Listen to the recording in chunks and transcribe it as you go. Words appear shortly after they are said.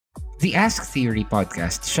The Ask Theory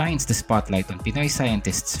podcast shines the spotlight on Pinoy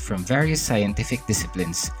scientists from various scientific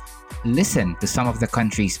disciplines. Listen to some of the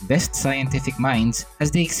country's best scientific minds as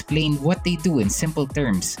they explain what they do in simple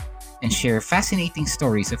terms and share fascinating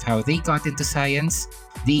stories of how they got into science,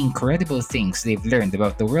 the incredible things they've learned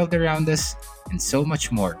about the world around us, and so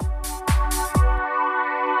much more.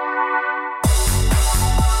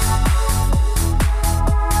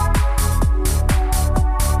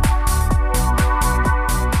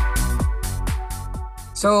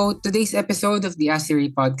 So, today's episode of the Ask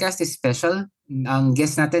Theory podcast is special. Ang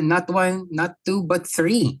guest natin, not one, not two, but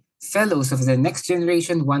three fellows of the Next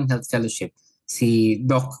Generation One Health Fellowship. Si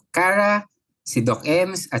Doc Carah, si Doc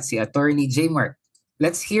Ems, at si Atty. J. Mark.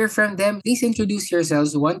 Let's hear from them. Please introduce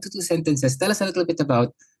yourselves, 1 to 2 sentences. Tell us a little bit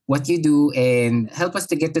about what you do and help us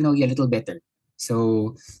to get to know you a little better.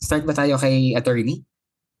 So, start ba tayo kay Atty.?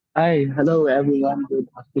 Hi, hello everyone.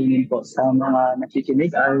 Good afternoon po sa mga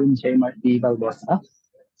nakikinig. I'm J. Mark Balbosa,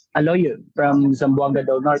 a lawyer from Zamboanga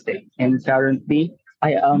del Norte, and currently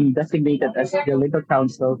I am designated as the legal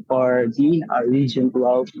counsel for DNR Region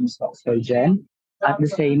 12 in Sorgen. At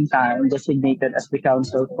the same time, designated as the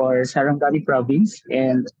counsel for Sarangani Province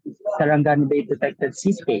and Sarangani Bay Protected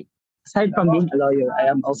Seascape. Aside from being a lawyer,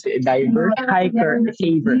 I am also a diver, hiker,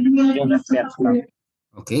 caver, and a triathlon.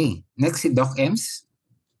 Okay. Next, si Doc Ems.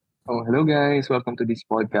 Oh, hello guys. Welcome to this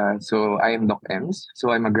podcast. So, I am Doc Ems.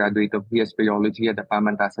 So, I'm a graduate of BS Biology at the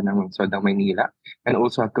Pamantasan ng Lungsod ng Maynila and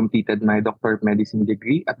also have completed my Doctor of Medicine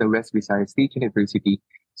degree at the West Visayas State University.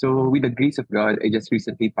 So, with the grace of God, I just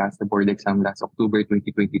recently passed the board exam last October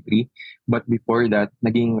 2023. But before that,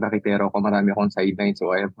 naging raketero ko, marami akong sideline.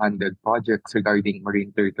 So, I have handled projects regarding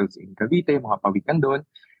marine turtles in Cavite, mga pawikan doon,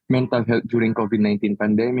 mental health during COVID-19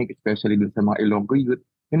 pandemic, especially dun sa mga Ilonggo youth.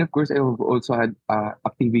 And of course, I have also had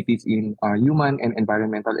activities in human and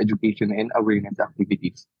environmental education and awareness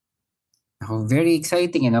activities. Oh, very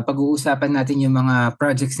exciting. Pag-uusapan natin yung mga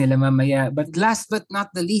projects nila mamaya. But last but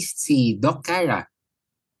not the least, si Doc Carah.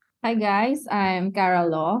 Hi guys, I'm Carah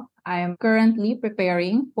Law. I'm currently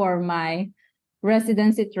preparing for my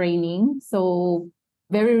residency training. So,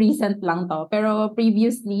 very recent lang to. Pero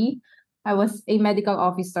previously, I was a medical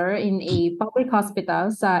officer in a public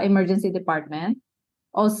hospital sa emergency department.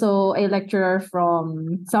 Also a lecturer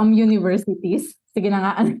from some universities. Sige na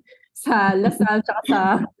nga, sa LaSalle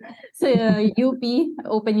tsaka sa UP,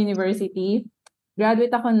 Open University.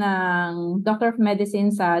 Graduate ako ng Doctor of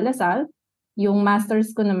Medicine sa LaSalle. Yung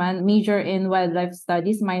master's ko naman, major in Wildlife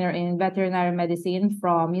Studies, minor in Veterinary Medicine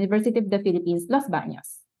from University of the Philippines, Los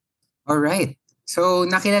Baños. Alright. So,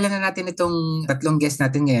 nakilala na natin itong tatlong guests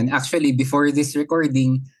natin ngayon. Actually, before this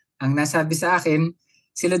recording, ang nasabi sa akin,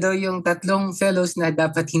 sila daw yung tatlong fellows na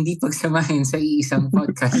dapat hindi pagsamahin sa iisang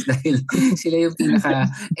podcast dahil sila yung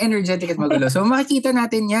pinaka-energetic at magulo. So makikita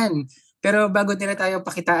natin yan. Pero bago nila tayo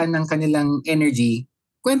pakitaan ng kanilang energy,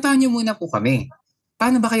 kwentahan niyo muna po kami.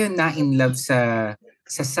 Paano ba kayo na-in love sa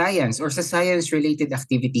science or sa science-related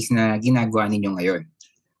activities na ginagawa ninyo ngayon?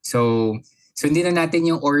 So, sundin na natin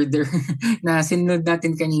yung order na sinunod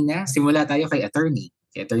natin kanina. Simula tayo kay Atty.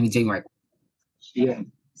 J. Mark. Yeah.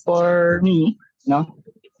 For me,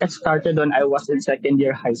 it started when I was in second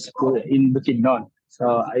year high school in Bukidnon.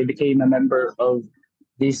 So I became a member of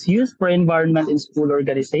this Youth for Environment in School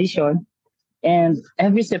organization. And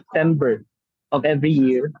every September of every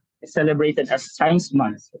year is celebrated as Science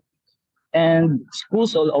Month. And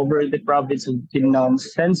schools all over the province of Bukidnon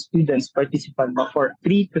send students participant for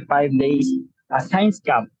 3 to 5 days science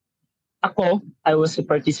camp. Ako, I was a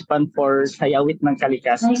participant for Sayawit ng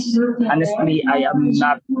Kalikasan. Honestly, I am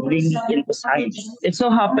not really into science. It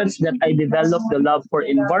so happens that I developed the love for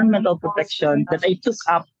environmental protection that I took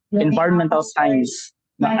up environmental science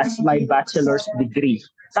as my bachelor's degree.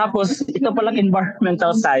 Tapos, ito palang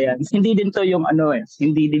environmental science, hindi din to yung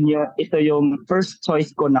ito yung first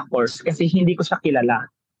choice ko na course kasi hindi ko siya kilala.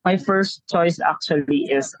 My first choice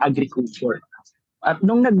actually is agriculture. At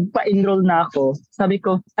nung nagpa-enroll na ako, sabi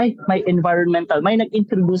ko, may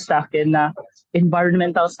nag-introduce sa akin na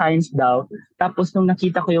environmental science daw. Tapos nung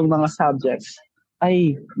nakita ko yung mga subjects,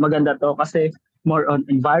 maganda to kasi more on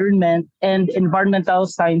environment. And environmental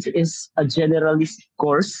science is a generalist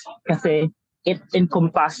course kasi it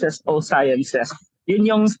encompasses all sciences. Yun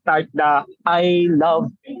yung start na I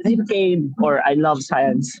love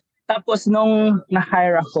science. Tapos nung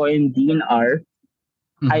na-hire ako in DNR,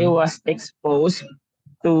 I was exposed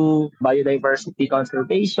to biodiversity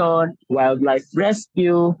conservation, wildlife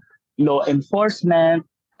rescue, law enforcement,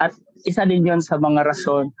 at isa din yun sa mga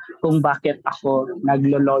rason kung bakit ako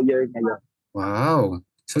naglo-lawyer ngayon. Wow!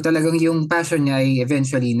 So talagang yung passion niya ay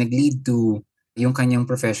eventually nag-lead to yung kanyang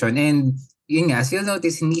profession. And yun nga, as you'll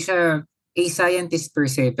notice, hindi siya a scientist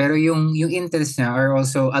per se, pero yung interests niya are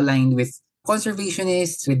also aligned with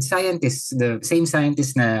conservationists, with scientists, the same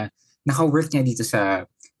scientists na naka-work niya dito sa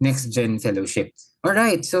Next Gen Fellowship.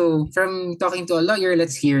 Alright, so from talking to a lawyer,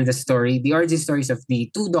 let's hear the origin stories of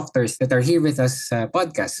the two doctors that are here with us sa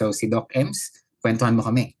podcast. So si Doc Ems, kwentuhan mo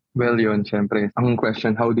kami. Well, yun, syempre. Ang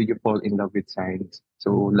question, how did you fall in love with science?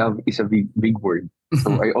 So, love is a big word.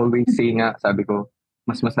 So, I always say nga, sabi ko,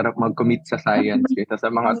 mas masarap mag-commit sa science kaysa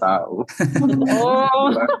sa mga tao.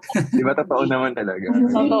 Oh, Diba? Diba totoo naman talaga?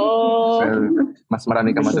 totoo. Well, mas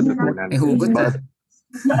marami ka matututunan. May hugot But,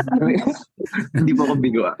 hindi po ako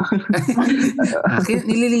bigo.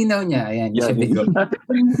 Nililinaw niya, ayan, Yeah, siya bigo.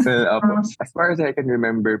 Well, as far as I can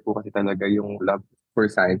remember po kasi talaga yung love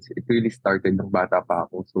for science, it really started nung bata pa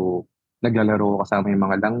ako. So, naglalaro ako kasama yung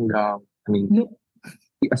mga langgam. I mean,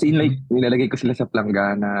 as in like, nilalagay ko sila sa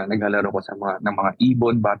planggana, naglalaro ko sa ng mga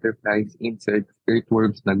ibon, butterflies, insects,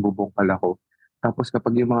 earthworms, nagbubungkal ako. Tapos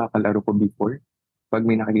kapag yung mga kalaro ko before, pag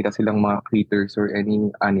may nakikita silang mga critters or any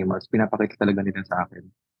animals, pinapakita talaga nila sa akin.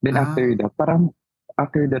 Then after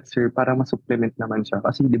that, sir, para ma-supplement naman siya.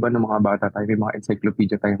 Kasi di ba ng mga bata tayo, may mga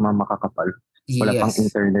encyclopedia tayo, mga makakapal. Wala pang Yes.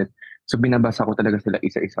 internet. So binabasa ko talaga sila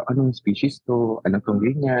isa-isa. Anong species to? Anong tong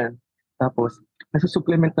ganyan? Tapos,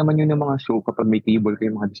 nasa-supplement naman yun ng mga show kapag may table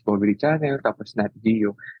kayo, mga Discovery Channel, tapos Nat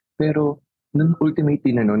Geo. Pero, nung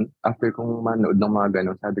ultimately na nun, after kong manood ng mga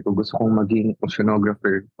ganun, sabi ko, gusto kong maging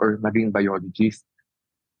oceanographer or maging biologist.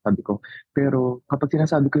 Sabi ko. Pero kapag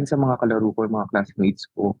sinasabi ko yun sa mga kalaro ko, mga classmates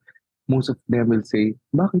ko, most of them will say,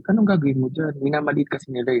 bakit? Anong gagawin mo dyan? Minamaliit kasi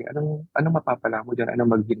nila eh. Anong mapapala mo dyan?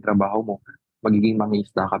 Anong magiging trabaho mo? Magiging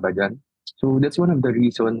mangisda ka ba dyan? So that's one of the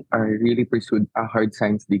reason I really pursued a hard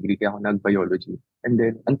science degree kaya ako nag-biology. And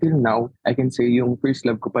then until now, I can say yung first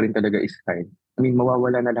love ko pa rin talaga is science. I mean,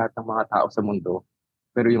 mawawala na lahat ng mga tao sa mundo.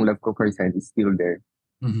 Pero yung love ko for science is still there.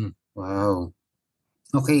 Mhm. Wow.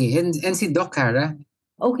 Okay, and si Doc Carah?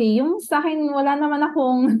 Okay, yung sa akin, wala naman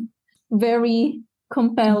akong very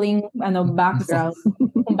compelling background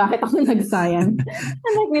kung bakit ako nag-science.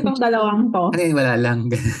 Unlike nitong dalawang to. Ano yun, wala lang.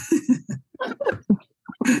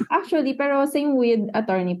 Actually, pero same with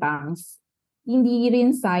Attorney Pangs. Hindi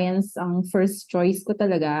rin science ang first choice ko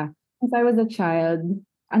talaga. Since I was a child,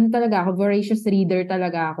 talaga ako, voracious reader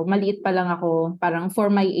talaga ako. Maliit pa lang ako, parang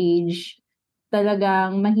for my age,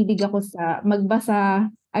 talagang mahilig ako sa magbasa.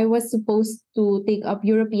 I was supposed to take up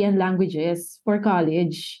European languages for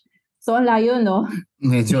college. So, ang layo, no?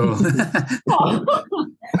 Medyo.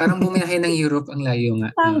 Parang bumiyahe ng Europe, ang layo nga.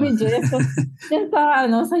 Languages. So, yan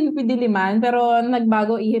sa UP Diliman, pero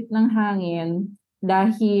nagbago ihip ng hangin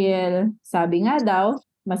dahil sabi nga daw,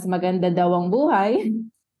 mas maganda daw ang buhay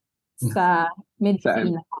sa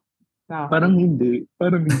medicina. Okay. Parang hindi.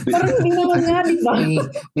 Parang hindi naman nga, di ba?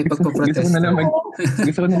 May pagpoprotesta. Gusto ko na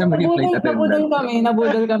lang maging flight attendant.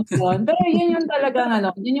 Nabudol kami doon. Pero yun yung talagang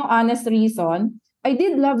yun yung honest reason. I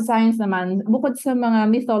did love science naman. Bukod sa mga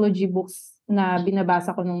mythology books na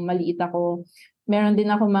binabasa ko nung maliit ako, meron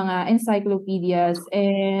din ako mga encyclopedias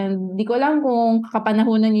and di ko alam kung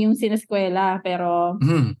kapanahunan yung sineskwela, pero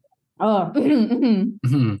pero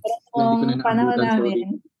kung panahon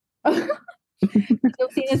namin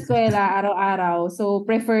yung sineskwela araw-araw. So,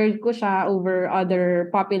 preferred ko siya over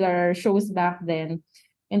other popular shows back then.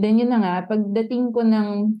 And then, yun na nga, pagdating ko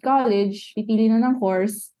ng college, pipili na ng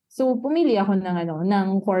course. So, pumili ako ng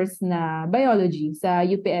course na biology sa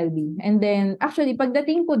UPLB. And then, actually,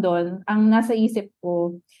 pagdating ko doon, ang nasa isip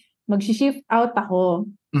ko, mag-shift out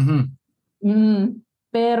ako.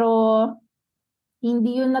 Pero,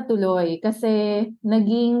 hindi yun natuloy kasi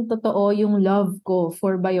naging totoo yung love ko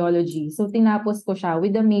for biology. So, tinapos ko siya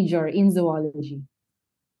with a major in zoology.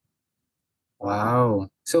 Wow.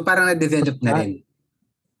 So, parang na-develop na rin.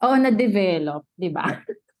 Oo, na-develop, di ba?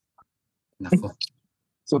 Nako.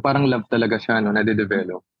 So, parang love talaga siya,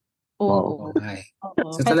 na-develop. Oo. Okay.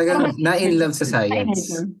 So, talagang na-in love sa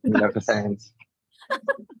science. In love sa science.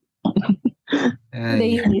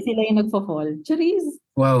 Hindi, sila yung nagpo-fall. Charis!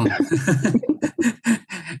 Wow.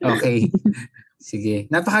 Okay. Sige.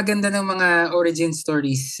 Napakaganda ng mga origin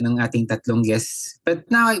stories ng ating tatlong guests. But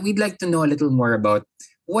now, we'd like to know a little more about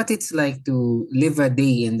what it's like to live a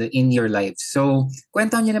day in your lives. So,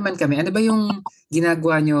 kwentuhan niyo naman kami. Ano ba yung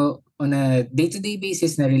ginagawa niyo on a day-to-day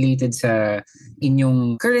basis na related sa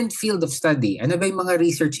inyong current field of study? Ano ba yung mga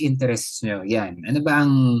research interests niyo? Yan. Ano ba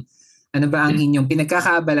ang inyong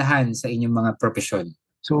pinagkakaabalahan sa inyong mga profesyon?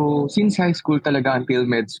 So, since high school talaga until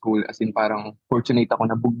med school, as in parang fortunate ako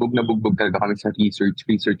na bugbog talaga kami sa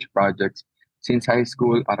research projects. Since high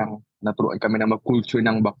school, parang naturuan kami na mag-culture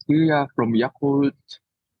ng bacteria from Yakult.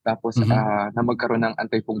 Tapos Mhm. na magkaroon ng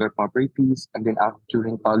antifungal properties. And then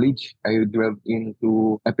during college, I delved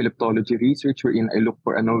into epileptology research wherein I look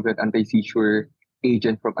for a novel anti-seizure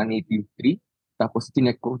agent from a native tree. Tapos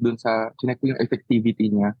chinek ko yung effectivity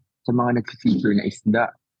niya sa mga nag-seizure na isda.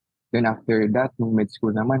 Then after that, nung med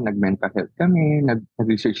school naman, nag-mental health kami,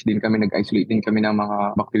 nag-research din kami, nag-isolate din kami ng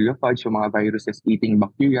mga bacteriophages, yung mga viruses eating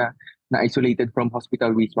bacteria na isolated from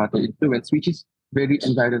hospital wastewater influence, which is very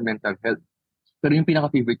environmental health. Pero yung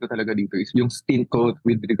pinaka-favorite ko talaga dito is yung stint ko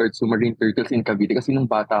with regards to marine turtles in Cavite. Kasi nung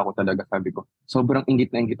bata ako talaga, sabi ko, sobrang inggit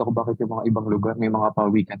na inggit ako bakit yung mga ibang lugar may mga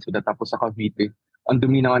pawikan. So tapos sa Cavite, ang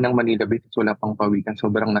dumi na nga ng Manila because wala pang pawikan.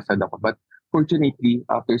 Sobrang nasad ako. But fortunately,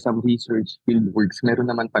 after some research, field works, meron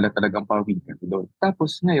naman pala talagang pawikan doon.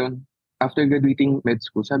 Tapos ngayon, after graduating med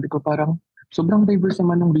school, sabi ko parang sobrang diverse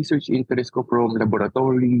naman ng research interest ko from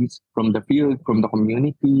laboratories, from the field, from the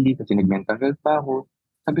community, kasi nag-mental health pa ako.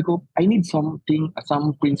 Sabi ko, I need something,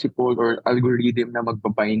 some principle or algorithm na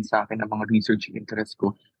magbabayin sa akin ng mga research interest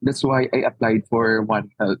ko. That's why I applied for One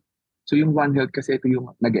Health. So yung One Health kasi ito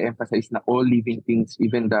yung nag-emphasize na all living things,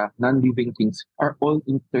 even the non-living things, are all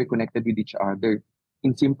interconnected with each other.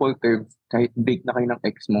 In simple terms, kahit break na kayo ng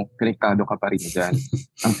ex mo, konektado ka pa rin dyan.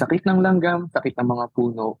 Ang sakit ng langgam, sakit ng mga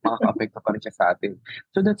puno, makaka-apekto pa rin siya sa atin.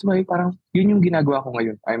 So that's why parang yun yung ginagawa ko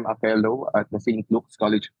ngayon. I'm a fellow at the St. Luke's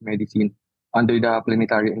College of Medicine under the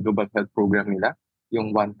Planetary and Global Health Program nila,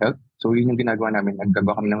 yung One Health. So yun yung ginagawa namin.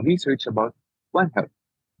 Naggagawa kami ng research about One Health.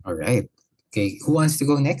 Alright. Okay, who wants to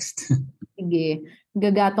go next? Sige,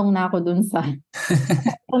 gagatong na ako dun sa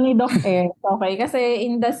ni Doc Air. Okay, kasi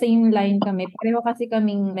in the same line kami. Pareho kasi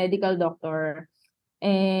kaming medical doctor.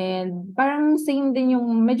 And parang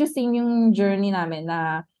medyo same yung journey namin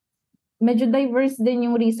na medyo diverse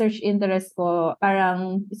din yung research interest ko.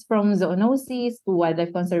 Parang from zoonosis to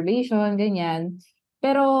wildlife conservation, ganyan.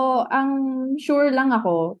 Pero ang sure lang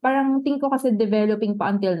ako, parang tingin ko kasi developing pa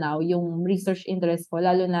until now yung research interest ko,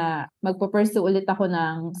 lalo na magpo-pursue ulit ako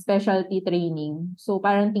ng specialty training. So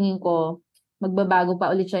parang tingin ko magbabago pa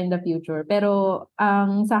ulit siya in the future. Pero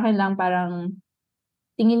ang sa akin lang parang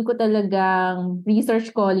tingin ko talagang research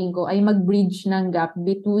calling ko ay mag-bridge ng gap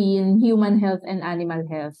between human health and animal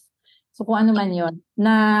health. So kung ano man yon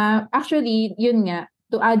na actually, yun nga,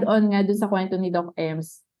 to add on nga dun sa kwento ni Doc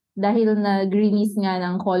Ems, dahil nag-release nga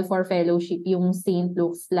ng call for fellowship yung St.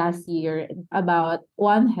 Luke's last year about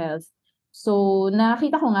One Health. So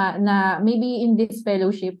nakita ko nga na maybe in this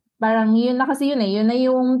fellowship, parang yun na kasi yun eh. Yun na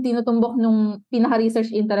yung tinutumbok nung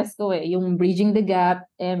pinaka-research interest ko eh. Yung bridging the gap,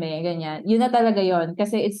 ganyan. Yun na talaga yun.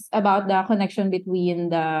 Kasi it's about the connection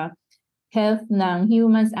between the health ng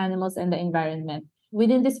humans, animals, and the environment.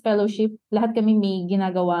 Within this fellowship, lahat kami may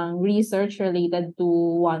ginagawang research related to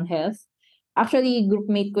One Health. Actually,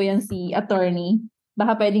 groupmate ko yan si Atty.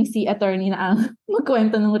 Baka pwedeng si Atty. Na ang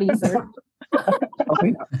magkwento ng research.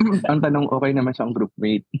 Okay. Ang tanong, okay naman siyang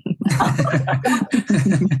groupmate.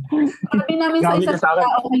 Sabi namin sa Grabe isa't ka sa akin.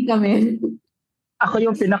 isa, okay kami. Ako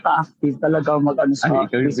yung pinaka-active talaga mag-ano sa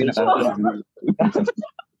Ay, ikaw yung research.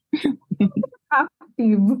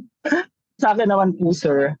 Active. Sa akin naman po,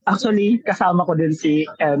 sir, actually, kasama ko din si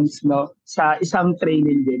Ems, no, sa isang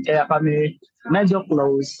training din. Kaya kami medyo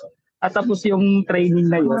close. At tapos yung training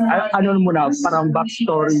na yun, ano muna, parang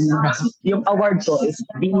backstory muna. Yung award ko is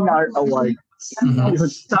DNR Award. Yun,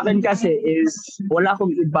 sa akin kasi is, wala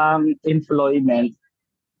akong ibang employment.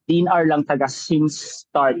 DNR lang taga since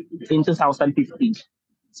start in 2015.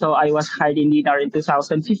 So I was hired in DNR in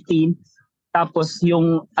 2015. Tapos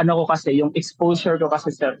yung ano ko kasi, yung exposure ko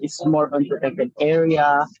kasi sir is more on protected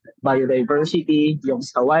area, biodiversity, yung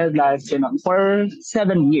sa wildlife, you know, for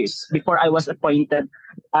 7 years before I was appointed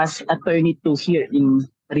as attorney 2 here in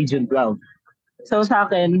Region 12. So sa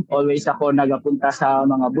akin, always ako nagapunta sa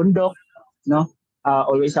mga bundok, no?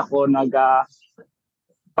 Always ako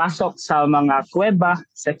pasok sa mga kuweba,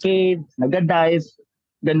 sa cave, nagadive,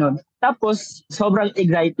 ganun. Tapos, sobrang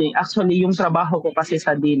exciting. Actually, yung trabaho ko kasi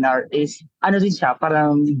sa DNR is, ano din siya,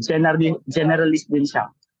 parang generalist din siya.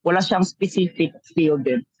 Wala siyang specific field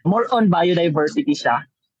din. More on biodiversity siya.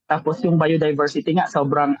 Tapos yung biodiversity nga,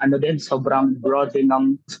 sobrang broad din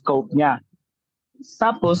ng scope niya.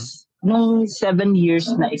 Tapos, nung 7 years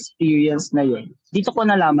na experience na yun, dito ko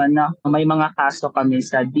nalaman na may mga kaso kami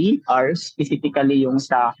sa DNR, specifically yung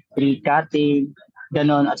sa tree cutting,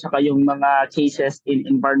 ganon, at saka yung mga cases in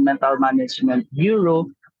Environmental Management Bureau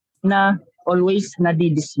na always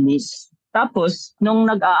nadi-dismiss. Tapos, nung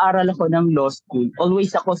nag-aaral ako ng law school,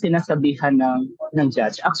 always ako sinasabihan ng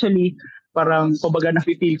judge. Actually, parang kumbaga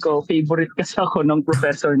na-feel ko, favorite kasi ako ng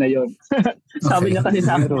professor na yon. Sabi niya kasi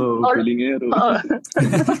sa akin, Kalingero.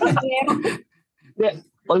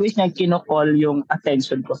 always niya kinokall yung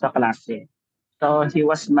attention ko sa klase. So he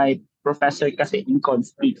was my professor kasi in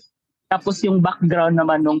conspi. Tapos yung background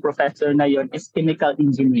naman ng professor na yon is chemical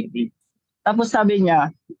engineering. Tapos sabi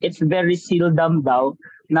niya, it's very seldom daw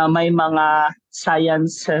na may mga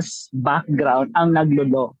sciences background ang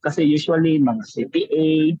naglolo. Kasi usually mga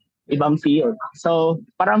CPA, ibang field. So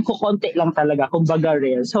parang kukonti lang talaga, kumbaga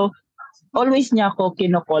rare. So always niya ako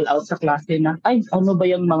kino-call out sa klase na, ay, ano ba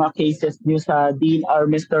yung mga cases niyo sa Dean or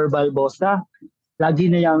Mr. Balbosa? Lagi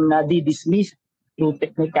na yung nadi-dismiss through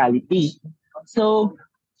technicality. So,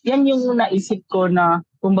 yan yung naisip ko na,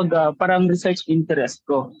 kumbaga, parang research interest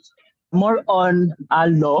ko. More on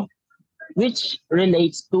law, which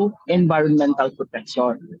relates to environmental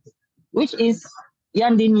protection. Which is,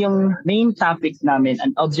 yan din yung main topic namin,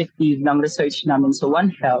 an objective ng research namin sa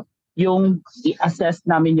One Health, yung i-assess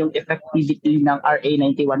namin yung effectivity ng RA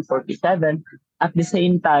 9147. At the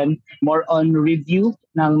same time, more on review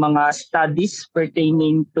ng mga studies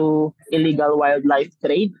pertaining to illegal wildlife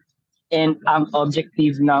trade. And ang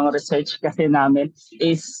objective ng research kasi namin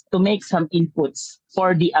is to make some inputs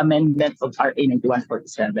for the amendment of RA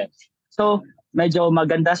 9147. So, medyo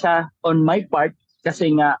maganda siya on my part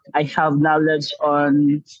kasi nga I have knowledge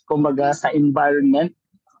on, kumbaga, sa environment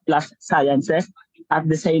plus sciences. At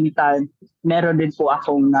the same time, meron din po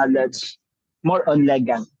akong knowledge more on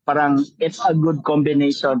legal. Parang it's a good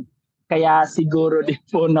combination. Kaya siguro din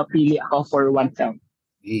po napili ako for One Health.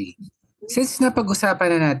 Okay. Since napag-usapan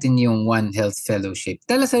na natin yung One Health Fellowship,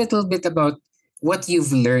 tell us a little bit about what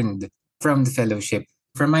you've learned from the fellowship.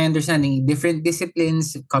 From my understanding, different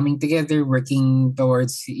disciplines coming together, working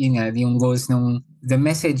towards yung goals ng the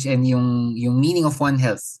message and yung meaning of One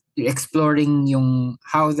Health. Exploring yung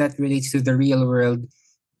how that relates to the real world,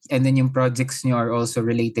 and then yung projects nyo are also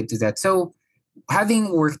related to that. So,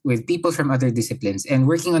 having worked with people from other disciplines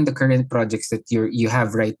and working on the current projects that you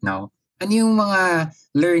have right now, ano yung mga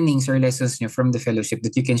learnings or lessons nyo from the fellowship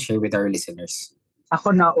that you can share with our listeners?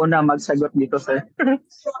 Ako na una magsagot dito, sir.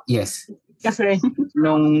 Yes. Kasi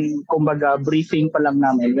nung, kumbaga, briefing pa lang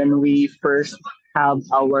namin, when we first have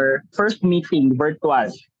our first meeting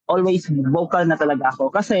virtual, always vocal na talaga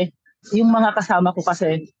ako. Kasi yung mga kasama ko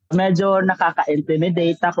kasi medyo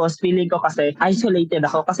nakaka-intimidate. Tapos feeling ko kasi isolated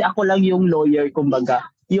ako. Kasi ako lang yung lawyer, kumbaga.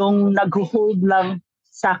 Yung nag-hold lang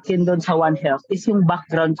sa akin doon sa One Health is yung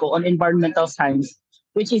background ko on environmental science,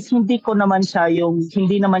 which is hindi naman siya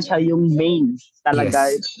yung main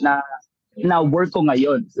talaga. Yes. na work ko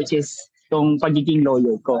ngayon, which is yung pagiging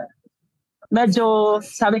lawyer ko. Medyo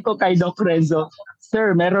sabi ko kay Doc Renzo,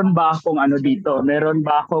 sir, meron ba akong dito? Meron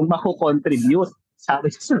ba akong makukontribute?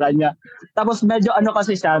 Sabi ko sa kanya. Tapos medyo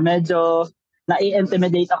kasi siya, medyo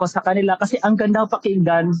na-intimidate ako sa kanila kasi ang ganda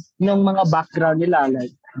pakinggan ng mga background nila,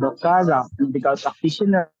 like Doc Carah, medical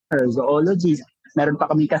practitioner, zoologist, meron pa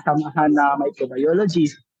kami kasamahan na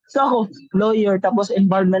microbiologist. So ako, lawyer, tapos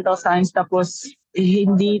environmental science, tapos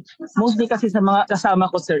hindi, mostly kasi sa mga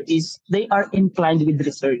kasama ko, sir, is they are inclined with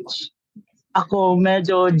research. Ako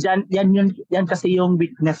medyo, yan kasi yung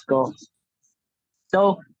weakness ko.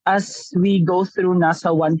 So, as we go through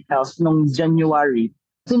nasa One Health nung January,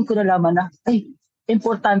 doon ko nalaman na,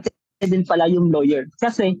 importante din pala yung lawyer.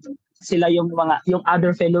 Kasi sila yung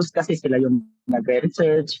other fellows kasi sila yung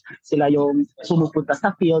nagre-research, sila yung pumupunta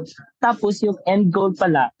sa field. Tapos yung end goal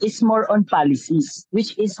pala is more on policies,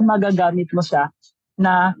 which is magagamit mo siya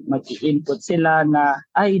na mag-i-input sila na,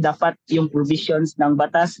 dapat yung provisions ng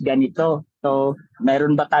batas ganito. So,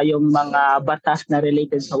 meron ba tayong mga batas na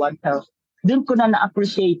related sa One Health? Doon ko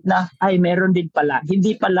na-appreciate na meron din pala.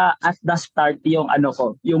 Hindi pala at the start yung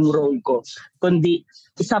yung role ko. Kundi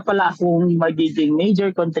isa pala akong magiging major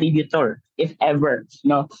contributor, if ever,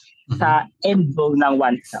 sa end goal ng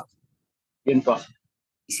One Health. Yun po.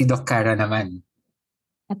 Si Doc Carah naman.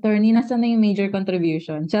 Attorney, nasa na yung major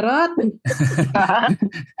contribution? Charot!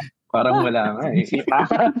 Parang wala nga eh.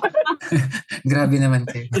 Grabe naman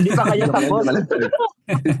kayo. Hindi pa kayo tapos.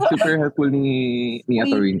 Super helpful ni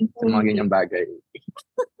Atty sa mga ganyang bagay.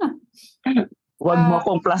 Huwag mo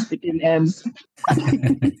akong plastic in ends.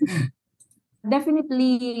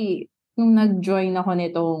 Definitely, nung nag-join ako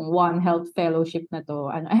nitong One Health Fellowship na to,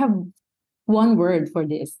 I have one word for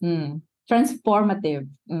this. Transformative.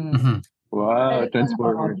 Mhm. Wow,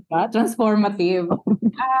 transformative. Transformative.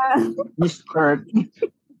 Miss Kurt.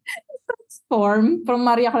 Transform from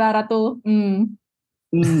Maria Clara to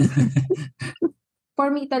for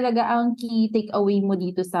me talaga ang key takeaway mo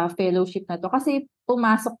dito sa fellowship na to kasi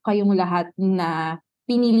pumasok kayong lahat na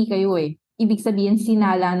pinili kayo eh. Ibig sabihin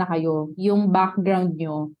sinala na kayo. Yung background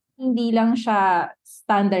nyo, hindi lang siya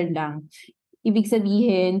standard lang. Ibig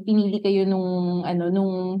sabihin pinili kayo nung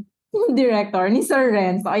director, ni Sir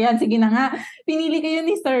Renz. So, ayan, sige na nga. Pinili kayo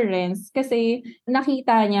ni Sir Renz kasi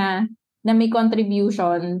nakita niya na may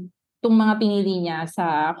contribution itong mga pinili niya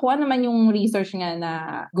sa kung ano man yung research nga na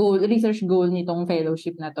research goal nitong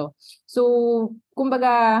fellowship na to. So,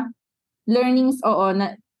 kumbaga, learnings, oo,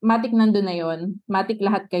 matik nandun na yon. Matik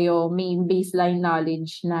lahat kayo, may baseline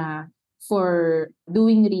knowledge na for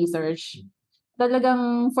doing research.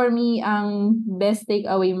 Talagang for me, ang best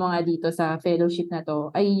takeaway mo nga dito sa fellowship na to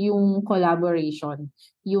ay yung collaboration.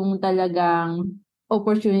 Yung talagang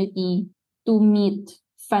opportunity to meet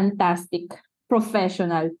fantastic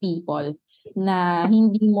professional people na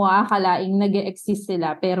hindi mo akalaing nag-exist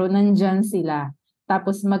sila pero nandyan sila.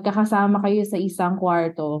 Tapos magkakasama kayo sa isang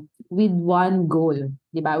kwarto with one goal,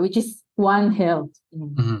 di ba? Which is one health.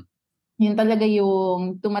 Mhm. Yun talaga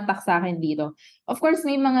yung tumatak sa akin dito. Of course,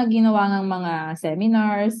 may mga ginawa ng mga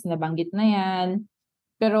seminars, nabanggit na yan.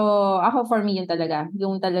 Pero ako, for me, yun talaga.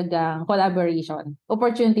 Yung talagang collaboration.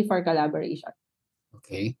 Opportunity for collaboration.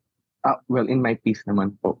 Okay. Well, in my case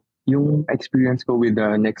naman po, yung experience ko with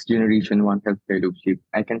the Next Generation One Health Fellowship,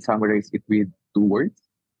 I can summarize it with 2 words.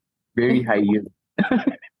 Very high yield.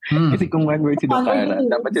 Kasi kung 1 word si Doc Carah,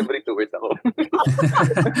 dapat siyempre 2 words ako.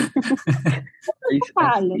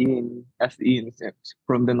 As in,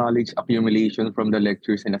 from the knowledge accumulation from the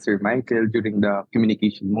lectures and Sir Michael during the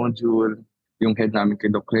communication module, yung head namin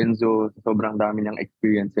kay Doc Renzo, sobrang dami niyang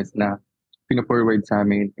experiences na pina-forward sa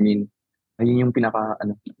amin. I mean, ayun yung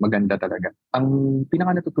maganda talaga. Ang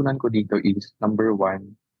pinaka natutunan ko dito is, number 1,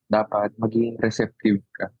 dapat maging receptive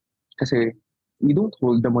ka. Kasi you don't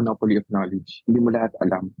hold the monopoly of knowledge. Hindi mo lahat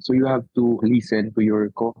alam. So you have to listen to your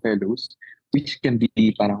co-fellows, which can be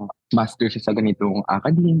parang master siya sa ganitong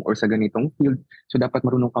academe or sa ganitong field. So dapat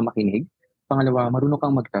marunong kang makinig. Pangalawa, marunong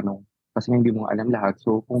kang magtanong. Kasi hindi mo alam lahat.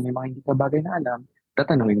 So kung may mga hindi ka bagay na alam,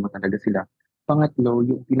 tatanungin mo talaga sila. Pangatlo,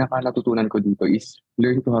 yung pinaka natutunan ko dito is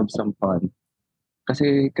learn to have some fun.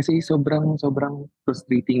 Kasi sobrang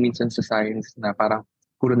frustrating minsan sa science na parang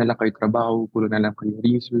puro na lang kayo trabaho, puro na lang kayo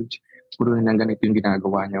research, puro na lang ganito yung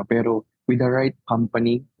ginagawa niyo. Pero with the right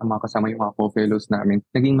company, ang mga kasama yung mga co-fellows namin,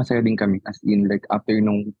 naging masaya din kami. As in, like after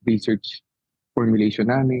nung research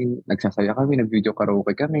formulation namin, nagsasaya kami, nag-video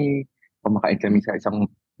karaoke kami, kumakain kami sa isang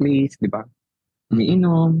place, di ba?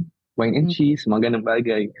 Umiinom, wine and cheese, mga ganang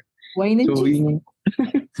bagay. Wine and So, cheese.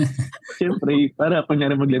 siyempre, para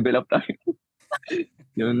kunyari mag-level up tayo.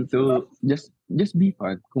 Yun, so, just be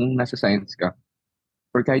fun kung nasa science ka.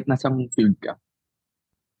 Or kahit nasa field ka.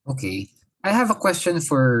 Okay. I have a question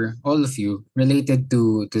for all of you related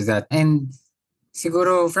to that. And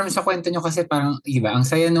siguro from sa kwento nyo kasi parang iba, ang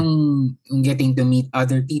saya nung getting to meet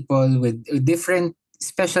other people with different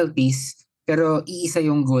specialties pero iisa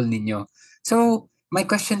yung goal ninyo. So, my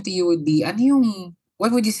question to you would be,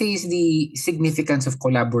 what would you say is the significance of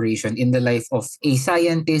collaboration in the life of a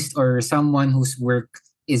scientist or someone whose work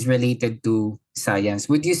is related to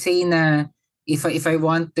science? Would you say na if I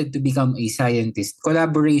wanted to become a scientist,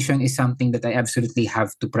 collaboration is something that I absolutely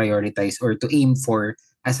have to prioritize or to aim for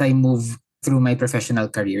as I move through my professional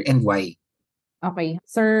career, and why? Okay.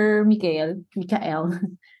 Sir Mikael,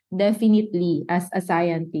 definitely as a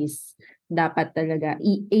scientist, dapat talaga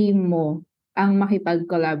i-aim mo ang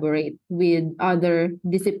makipag-collaborate with other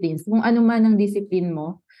disciplines. Kung ano man ang discipline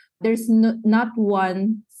mo, there's not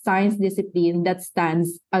one science discipline that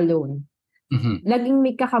stands alone. Mhm. Laging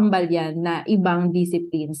may kakambal yan na ibang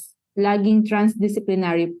disciplines. Laging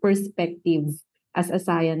transdisciplinary perspective as a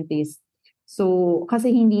scientist. So,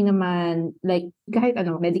 kasi hindi naman, like, kahit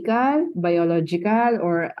medical, biological,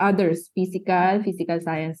 or others, physical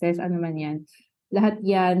sciences, ano man yan. Lahat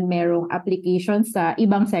yan merong application sa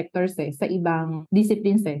ibang sectors sa ibang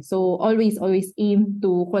disciplines So, always aim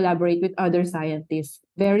to collaborate with other scientists.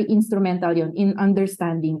 Very instrumental yon in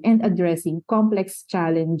understanding and addressing complex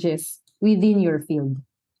challenges within your field.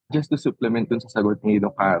 Just to supplement dun sa sagot ni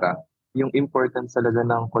Doc Carah, yung importance talaga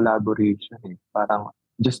ng collaboration. Parang,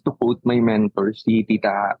 just to quote my mentor, si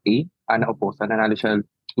Tita A, Ana Oposa, nanalo siya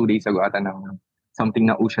 2 days ago ata ng something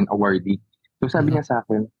na Ocean Awardee. So sabi niya sa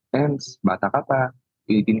akin, Ems, bata ka pa,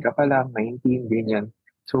 18 ka pa lang, 19, ganyan.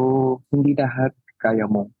 So, hindi lahat kaya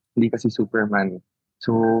mo. Hindi kasi Superman.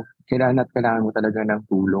 So, kailangan mo talaga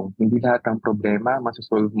ng tulong. Hindi lahat ng problema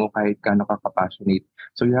masasolve mo kahit gaano ka ka-passionate.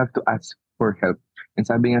 So, you have to ask for help. And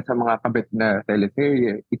sabi nga sa mga kabit na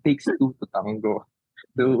teleserye, it takes 2 to tango.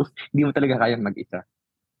 So, hindi mo talaga kaya mag-isa.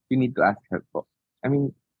 You need to ask help po. I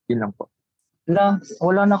mean, yun lang po.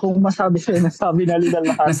 Wala na akong masabi sa'yo. Nasabi na nila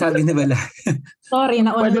lahat. Nasabi na ba lahat? Sorry,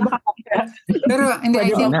 Pwede ba? Pero hindi,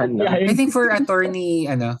 I think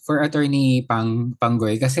Pwede for attorney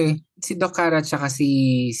Panggoy kasi si Doc Carah at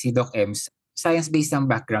si Doc Ems, science-based ang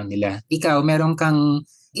background nila. Ikaw, meron kang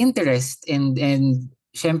interest and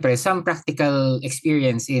syempre some practical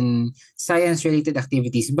experience in science-related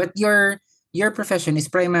activities, but your profession is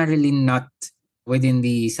primarily not within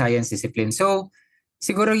the science discipline. So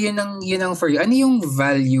siguro yun ang for you. Ano yung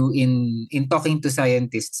value in talking to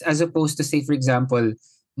scientists as opposed to, say for example,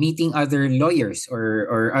 meeting other lawyers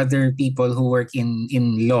or other people who work in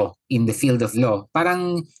law, in the field of law?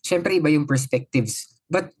 Parang syempre iba yung perspectives.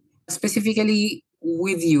 But specifically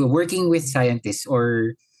with you working with scientists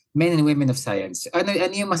or men and women of science, ano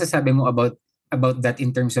yung masasabi mo about that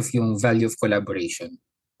in terms of yung value of collaboration?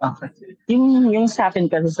 Okay. Yung sa akin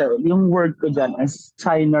kasi sir, yung word ko dyan is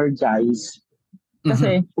synergize.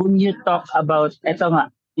 Kasi when you talk about, eto nga,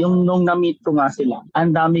 yung nung na-meet ko nga sila,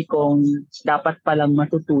 ang dami kong dapat palang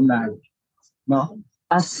matutunan. No?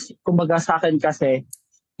 As, kumbaga sa akin kasi,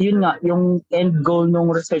 yun nga, yung end goal ng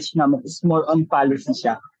research namin is more on policy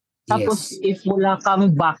siya. Tapos, if wala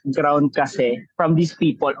kang background kasi from these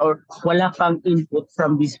people or wala kang input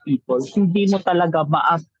from these people, hindi mo talaga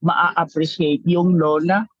ma-appreciate yung law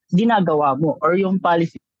na ginagawa mo or yung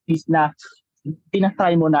policies na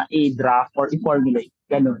tinatry mo na i-draft or i-formulate.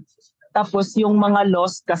 Ganun. Tapos yung mga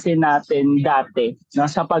laws kasi natin dati, no,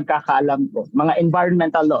 sa pagkakaalam ko, mga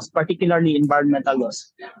environmental laws, particularly environmental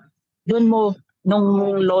laws, doon mo,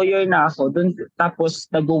 nung lawyer na ako, doon, tapos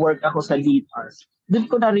nag-work ako sa DTR, doon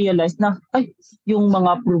ko na-realize na, ay, yung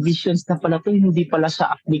mga provisions na pala to, hindi pala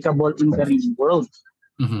siya applicable in the real world.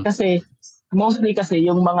 Kasi, mostly kasi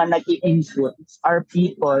yung mga nag-i-input are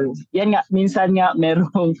people, yan nga, minsan nga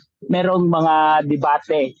merong mga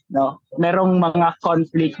debate, no? Merong mga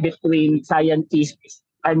conflict between scientists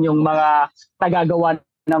and yung mga tagagawa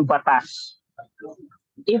ng batas.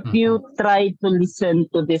 If you try to listen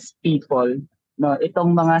to these people, no,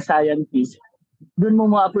 itong mga scientists, doon mo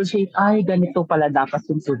ma-appreciate, ay, ganito pala dapat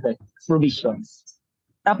yung provisions.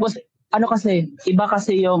 Tapos, ano kasi, iba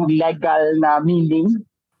kasi yung legal na meaning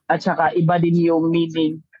at saka iba din yung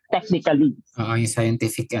meaning technically. Yung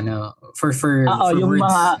scientific, for yung words.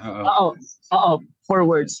 Mga, for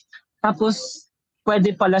words. Tapos,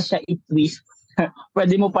 pwede pala siya i-twist.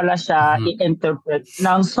 Pwede mo pala siya i-interpret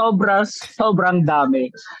ng sobrang dami.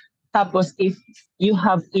 Tapos, if you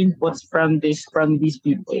have inputs from these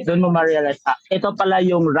people, doon mo ma-realize, ito pala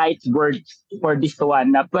yung right word for this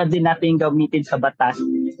one na pwede natin gamitin sa batas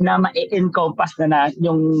na ma-encompass na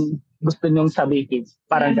yung gusto nyong sabihin.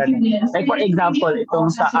 Parang ganun. Like for example, itong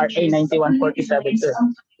sa RA 9147, sir.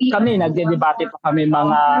 Kami, nagdedebate pa kami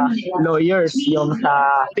mga lawyers yung sa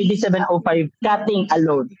PD 705, cutting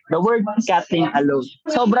alone. The word cutting alone.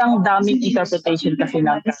 Sobrang daming interpretation kasi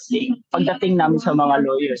ng cutting pagdating namin sa mga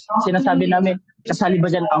lawyers. Sinasabi namin, kasali ba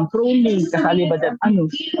dyan ang pruning? Kasali ba dyan ano?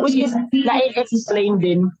 Which is, na-explain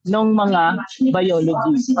din ng mga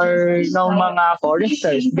biologists or ng mga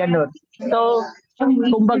foresters. Ganun. So,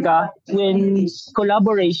 kumbaga, when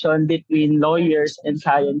collaboration between lawyers and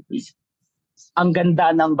scientists, ang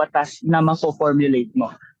ganda ng batas na mako-formulate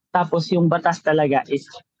mo. Tapos yung batas talaga is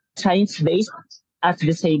science-based at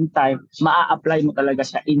the same time, maa-apply mo talaga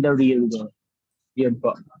siya in the real world. Yun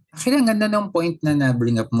po. Actually, ang ganda ng point na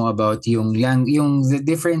na-bring up mo about yung the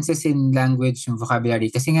differences in language, yung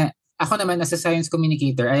vocabulary. Kasi nga, ako naman as a science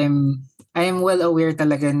communicator, I am well aware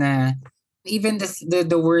talaga na even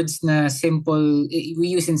the words na simple, we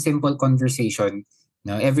use in simple conversation,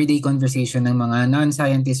 no, everyday conversation ng mga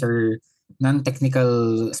non-scientists or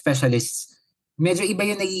non-technical specialists, medyo iba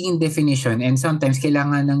yung nagiging definition and sometimes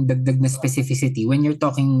kailangan ng dagdag na specificity when you're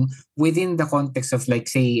talking within the context of like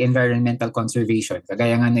say environmental conservation.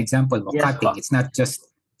 Kagaya nga ng example mo, cutting. It's not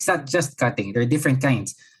just cutting. There are different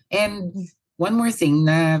kinds. And one more thing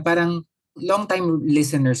na parang long-time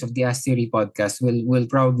listeners of the Ask Theory podcast will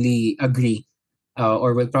probably agree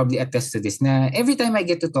or will probably attest to this na every time I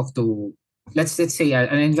get to talk to let's say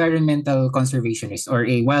an environmental conservationist or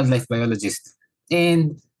a wildlife biologist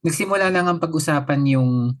and nagsimula na ng pag-usapan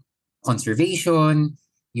yung conservation,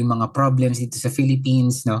 yung mga problems dito sa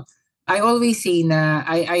Philippines, no? I always say na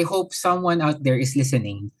I hope someone out there is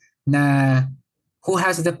listening na who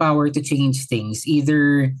has the power to change things,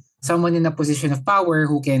 either someone in a position of power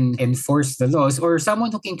who can enforce the laws or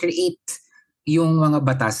someone who can create yung mga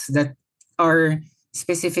batas that are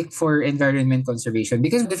specific for environment conservation.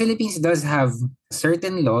 Because the Philippines does have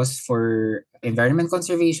certain laws for environment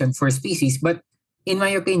conservation for species, but in my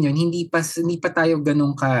opinion, hindi pa tayo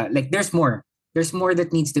ganun ka, like there's more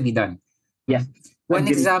that needs to be done. Yeah. One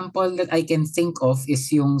example that I can think of is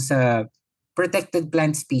yung sa protected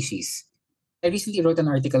plant species. I recently wrote an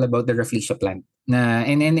article about the Rafflesia plant.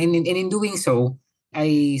 And in doing so,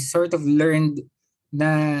 I sort of learned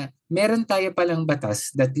na meron tayo palang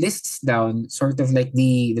batas that lists down sort of like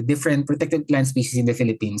the different protected plant species in the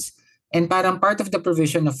Philippines. And parang part of the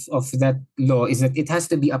provision of that law is that it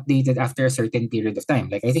has to be updated after a certain period of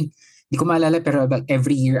time. Like I think, di ko maalala pero about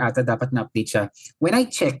every year ata dapat na-update siya. When I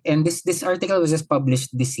checked, and this article was just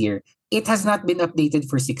published this year, it has not been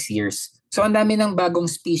updated for 6 years. So ang dami ng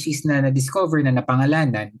bagong species na na-discover na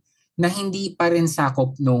napangalanan na hindi pa rin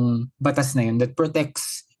sakop nung batas na yun that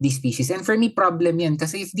protects these species. And for me, problem yan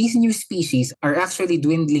kasi if these new species are actually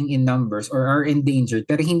dwindling in numbers or are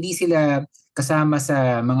endangered pero hindi sila kasama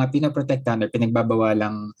sa mga pinaprotektahan or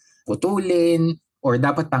pinagbabawalang putulin or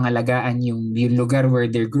dapat pangalagaan yung lugar where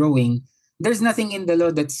they're growing, there's nothing in the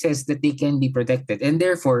law that says that they can be protected. And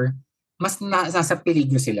therefore, mas nasa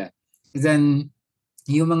peligro sila than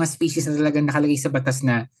yung mga species na talagang nakalagay sa batas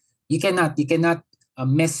na you cannot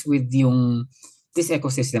mess with this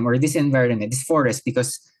ecosystem or this environment, this forest,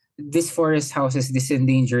 because this forest houses this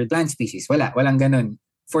endangered plant species. Walang ganun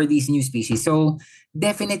for these new species. So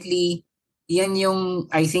definitely, yan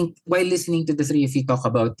yung, I think, while listening to the three of you talk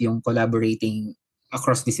about yung collaborating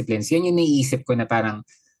across disciplines, yan yung naiisip ko na parang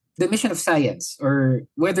the mission of science, or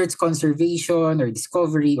whether it's conservation or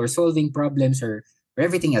discovery or solving problems or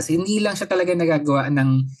everything else, hindi lang siya talaga nagagawa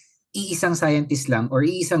ng iisang scientist lang or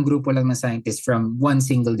iisang grupo lang ng scientists from one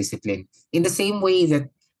single discipline. In the same way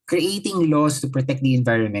that creating laws to protect the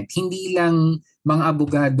environment, hindi lang mga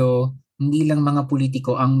abogado, hindi lang mga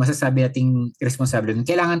politiko ang masasabi nating responsable.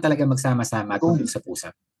 Kailangan talaga magsama-sama at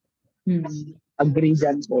mag-usap-usap. Agree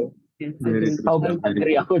dyan po.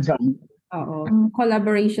 Agree ako dyan. Oo.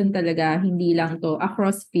 Collaboration talaga, hindi lang to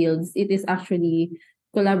across fields. It is actually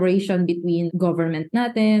collaboration between government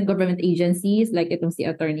natin, government agencies like itong si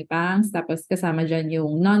Atty. Pangs, tapos kasama dyan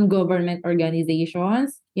yung non-government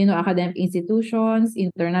organizations, academic institutions,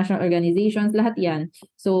 international organizations, lahat yan.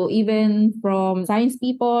 So even from science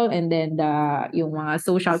people and then yung mga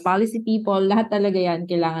social policy people, lahat talaga yan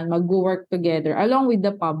kailangan mag-work together along with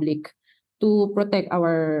the public to protect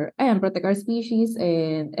our species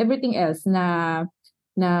and everything else na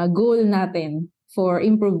goal natin for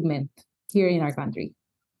improvement here in our country.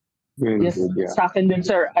 Yes, sa akin din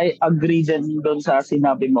sir, I agree din doon sa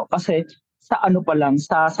sinabi mo. Kasi sa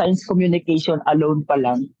sa science communication alone pa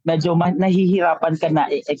lang, medyo nahihirapan ka na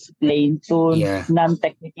i-explain to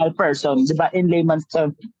non-technical person. Diba, in layman's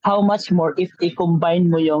term, how much more if i-combine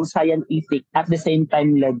mo yung scientific at the same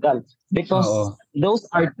time legal? Because those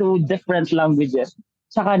are two different languages.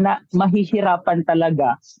 Saka mahihirapan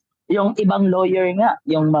talaga yung ibang lawyer nga,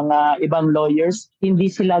 yung mga ibang lawyers, hindi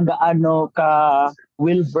sila gaano ka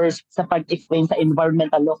well-versed sa pag-explain sa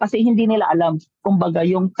environmental law kasi hindi nila alam kumbaga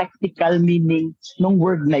yung technical meaning ng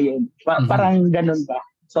word na yun. Parang ganun ba?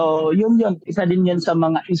 So yun, isa din yun sa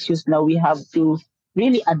mga issues na we have to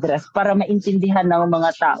really address para maintindihan ng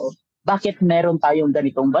mga tao bakit meron tayong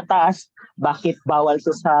ganitong batas, bakit bawal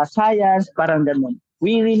to sa science, parang ganun.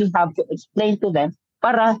 We really have to explain to them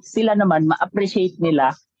para sila naman ma-appreciate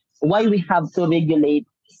nila why we have to regulate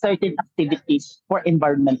certain activities for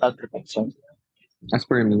environmental protection. As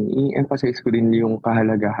per me, i-emphasize ko din yung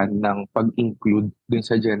kahalagahan ng pag-include dun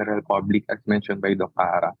sa general public as mentioned by Doc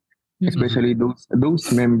Carah. Especially those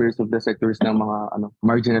members of the sectors ng mga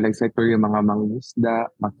marginalized sector, yung mga mangingisda,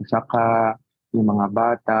 magsasaka, yung mga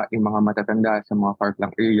bata, yung mga matatanda sa mga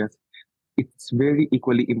far-flung areas. It's very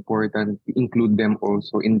equally important to include them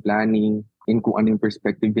also in planning, in kung ano yung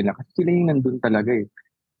perspective nila. Kasi sila yung nandun talaga eh.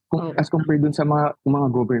 As compared dun sa mga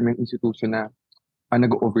government institution na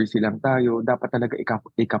nag-oversee lang tayo, dapat talaga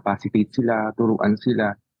i-capacitate sila, turuan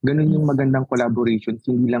sila. Ganun yung magandang collaboration,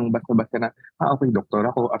 hindi lang basta-basta na, okay, doktor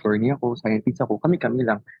ako, attorney ako, scientist ako, kami-kami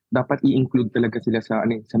lang. Dapat i-include talaga sila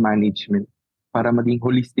sa management para maging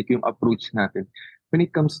holistic yung approach natin. When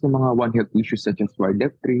it comes to mga One Health issues such as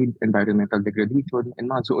wildlife trade, environmental degradation, and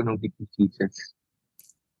mga zoonotic diseases.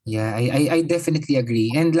 Yeah, I definitely agree.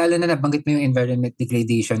 And lalo na nabanggit mo yung environment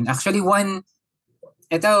degradation. Actually,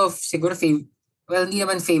 ito siguro hindi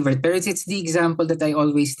naman favorite, pero it's the example that I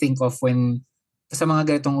always think of when sa mga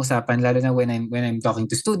ganitong usapan, lalo na when I'm talking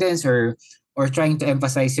to students or trying to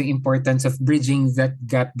emphasize yung importance of bridging that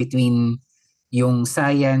gap between yung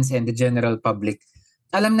science and the general public.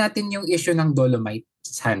 Alam natin yung issue ng Dolomite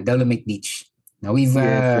Beach. Now Yes,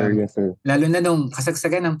 sir. Lalo na nung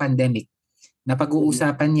kasagsagan ng pandemic,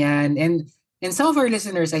 napag-uusapan yan. And some of our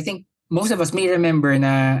listeners, I think most of us may remember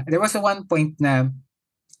na there was one point na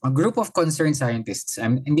a group of concerned scientists,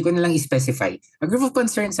 hindi ko na lang i-specify, a group of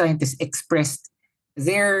concerned scientists expressed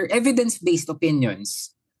their evidence-based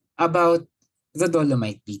opinions about the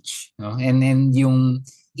Dolomite Beach. No? And yung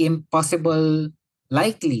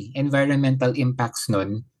likely environmental impacts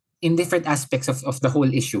nun in different aspects of the whole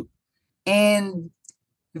issue. And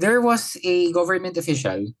there was a government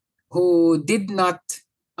official who did not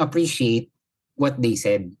appreciate what they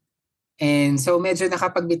said. And so medyo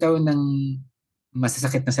nakapagbitaw ng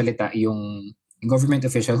masasakit na salita yung government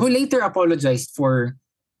official who later apologized for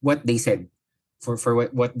what they said, for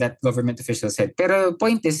what that government official said. Pero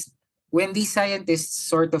point is, when these scientists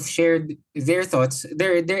sort of shared their thoughts,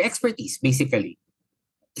 their expertise basically,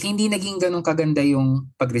 hindi naging ganun kaganda yung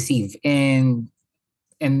pag-receive. And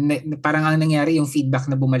parang ang nangyari, yung feedback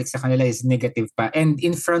na bumalik sa kanila is negative pa. And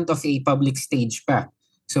in front of a public stage pa.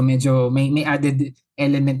 So medyo may added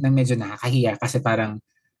element na medyo nakakahiya kasi parang,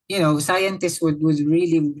 scientists would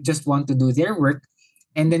really just want to do their work.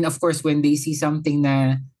 And then of course, when they see something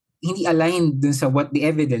na hindi aligned dun sa what the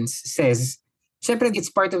evidence says, syempre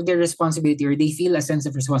it's part of their responsibility, or they feel a sense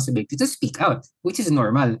of responsibility to speak out, which is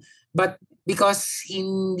normal. But because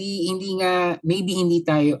hindi nga, maybe hindi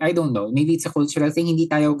tayo, I don't know, maybe it's a cultural thing, hindi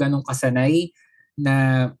tayo ganun kasanay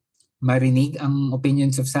na marinig ang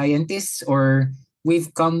opinions of scientists, or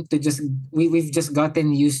we've just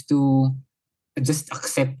gotten used to just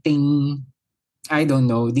accepting, I don't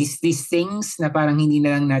know, these things na parang hindi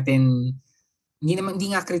na lang natin, hindi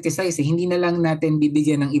nga criticize hindi na lang natin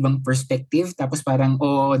bibigyan ng ibang perspective, tapos parang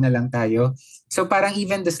oo na lang tayo. So parang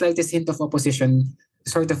even the slightest hint of opposition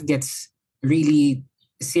sort of gets really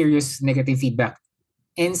serious negative feedback.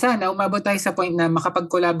 And sana umabot tayo sa point na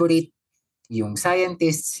makapag-collaborate yung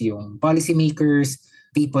scientists, yung policymakers,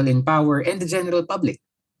 people in power, and the general public.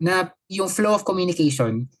 Na yung flow of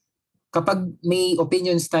communication, kapag may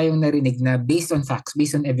opinions tayong narinig na based on facts,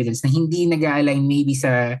 based on evidence, na hindi nag-align maybe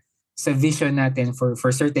sa vision natin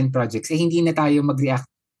for certain projects, hindi na tayo mag-react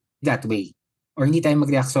that way. Or hindi tayo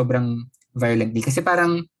mag-react sobrang violently. Kasi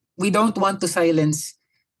parang we don't want to silence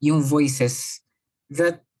yung voices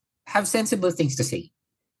that have sensible things to say.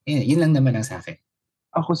 Yun lang naman ang sa akin.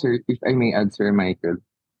 Ako, sir, if I may add, Sir Michael,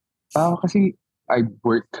 kasi I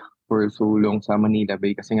worked for so long sa Manila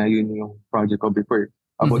Bay kasi nga yun yung project ko before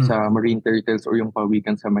about sa marine turtles or yung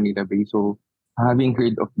pawikan sa Manila Bay. So, having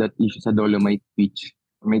heard of that issue sa Dolomite Beach,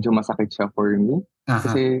 medyo masakit siya for me.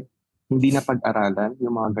 Kasi hindi na pag-aralan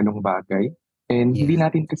yung mga ganong bagay. And hindi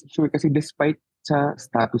natin kasi sure kasi despite sa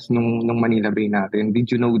status nung Manila Bay natin,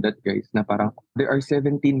 did you know that, guys, na parang there are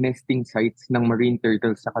 17 nesting sites ng marine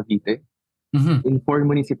turtles sa Cavite? In 4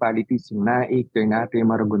 municipalities, yung Naik, Ternate,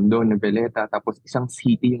 Maragondon, Noveleta, tapos isang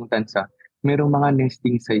city yung Tansa, merong mga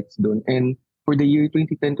nesting sites doon. And for the year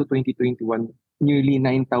 2010 to 2021, nearly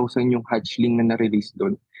 9,000 yung hatchling na na-release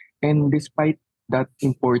doon. And despite that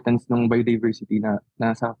importance ng biodiversity na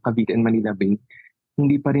nasa Cavite and Manila Bay,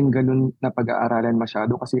 hindi pa rin ganun na pag-aaralan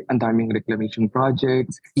masyado kasi ang daming reclamation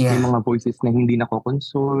projects, may mga voices na hindi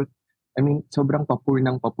nako-consult. I mean, sobrang papur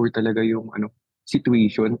talaga yung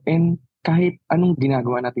situation. And kahit anong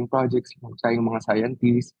ginagawa nating projects, tayong mga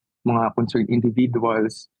scientists, mga concerned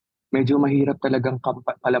individuals, medyo mahirap talagang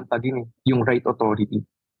palampagin yung right authority.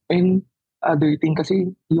 And other thing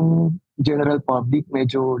kasi, yung general public,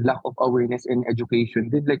 medyo lack of awareness and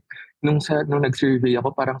education. Then like, nung nag-survey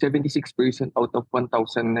ako, parang 76% out of 1,000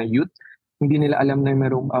 na youth, hindi nila alam na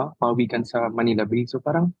mayroong pawikan sa Manila Bay. So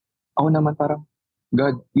parang, ako naman parang,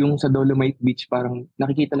 God, yung sa Dolomite Beach, parang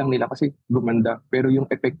nakikita lang nila kasi gumanda. Pero yung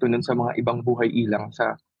epekto nun sa mga ibang buhay ilang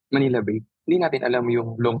sa Manila Bay, hindi natin alam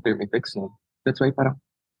yung long-term effects nun. That's why parang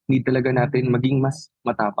need talaga natin maging mas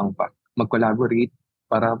matapang pa, mag-collaborate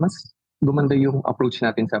para mas gumanda yung approach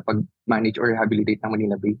natin sa pag-manage or rehabilitate ng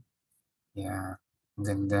Manila Bay. Yeah,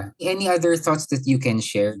 ganda. Any other thoughts that you can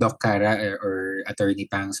share, Doc Carah or Attorney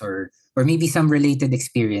Pangs, or maybe some related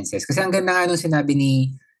experiences? Kasi ang ganda nga nung sinabi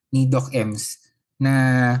ni Doc Ems,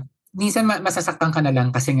 na minsan masasaktan ka na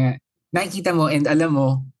lang kasi nga nakikita mo and alam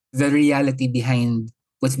mo the reality behind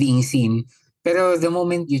what's being seen. Pero the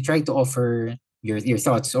moment you try to offer your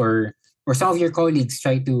thoughts, or some of your colleagues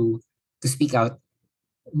try to speak out,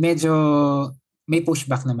 medyo may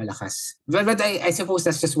pushback na malakas. But I suppose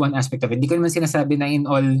that's just one aspect of it. Di ko naman sinasabi na in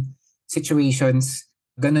all situations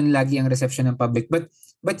ganun lagi ang reception ng public.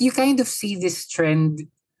 But you kind of see this trend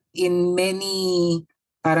in many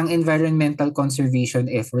parang environmental conservation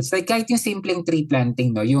efforts. Like kahit yung simpleng tree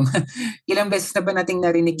planting, no? Yung ilang beses na ba nating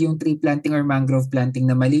narinig yung tree planting or mangrove planting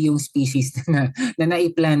na mali yung species na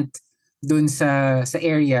na-plant dun sa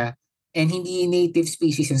area and hindi native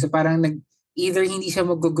species. So parang either hindi siya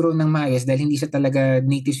mag-grow ng maayos dahil hindi siya talaga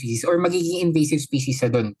native species, or magiging invasive species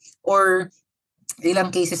sa dun. Or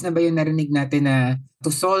ilang cases na ba yung narinig natin na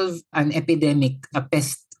to solve an epidemic, a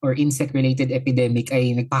pest or insect-related epidemic,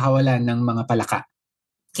 ay nagpakawalan ng mga palaka.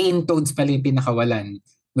 Cane toads pala yung pinakawalan,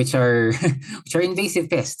 which are invasive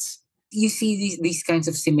pests. You see these kinds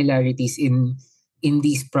of similarities in in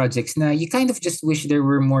these projects na you kind of just wish there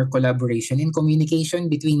were more collaboration and communication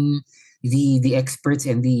between the experts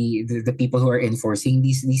and the people who are enforcing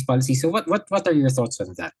these policies. So what are your thoughts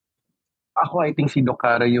on that? Ako, I think si Doc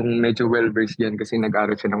Carah yung medyo well-versed yan kasi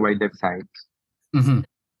nag-aral siya ng wildlife science. Mhm.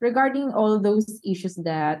 Regarding all those issues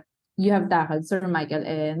that you have tackled, Sir Michael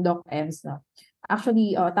and Doc Ems, no?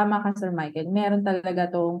 Actually, tama ka, Sir Michael. Meron talaga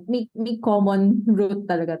may common root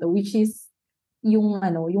talaga to, which is yung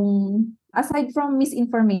aside from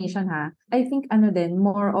misinformation I think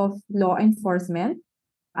more of law enforcement.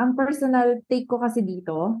 Ang personal take ko kasi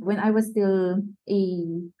dito, when I was still a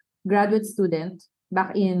graduate student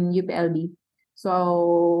back in UPLB,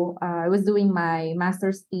 so I was doing my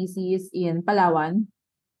master's thesis in Palawan,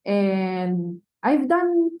 and I've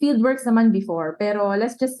done fieldworks naman before, pero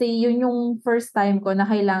let's just say yun yung first time ko na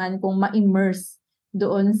kailangan kong ma-immerse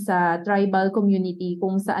doon sa tribal community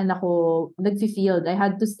kung saan ako nag-field. I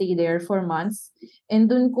had to stay there for months. And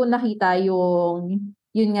doon ko nakita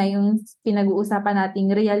yun nga yung pinag-uusapan nating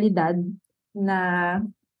realidad na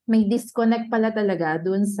may disconnect pala talaga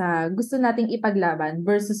doon sa gusto nating ipaglaban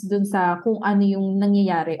versus doon sa kung ano yung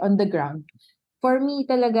nangyayari on the ground. For me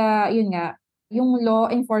talaga, yun nga, yung law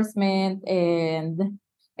enforcement and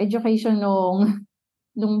education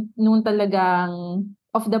nung talagang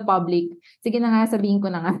of the public. Sige na nga, sabihin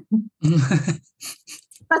ko na nga.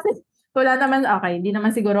 Kasi wala naman, okay, hindi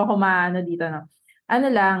naman siguro ako maano dito, no? Ano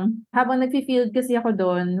lang, habang nag-field kasi ako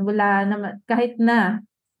doon, wala naman, kahit na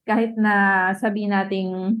sabihin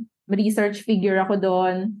nating research figure ako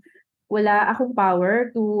doon, wala akong power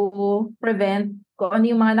to prevent kung ano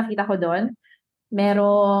yung mga nakita ko doon.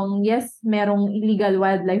 Merong illegal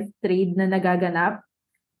wildlife trade na nagaganap.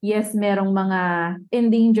 Yes, merong mga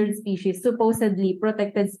endangered species, supposedly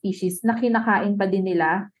protected species na kinakain pa din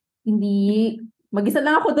nila. Hindi, mag-isa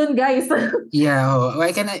lang ako doon, guys. Yeah,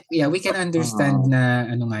 we can understand na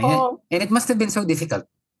ano nga yan. And it must have been so difficult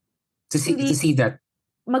to see that.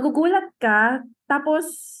 Magugulat ka, tapos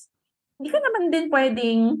hindi ka naman din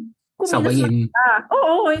pwedeng kumilos Sawayin.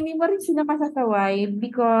 Oo, hindi mo rin sila masasaway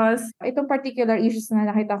because itong particular issues na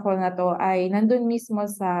nakita ko na to ay nandun mismo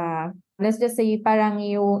sa, let's just say, parang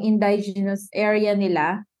yung indigenous area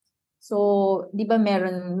nila. So, di ba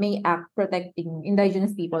may act protecting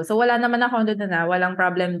indigenous people. So, wala naman ako doon na walang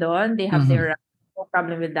problem doon. They have their no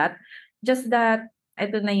problem with that. Just that,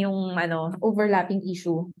 ito na yung overlapping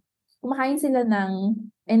issue. Kumakain sila ng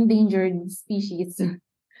endangered species,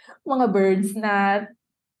 mga birds na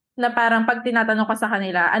parang pag tinatanong ko sa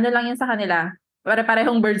kanila, ano lang yun sa kanila?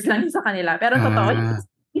 Pare-parehong birds lang yun sa kanila. Pero totoo,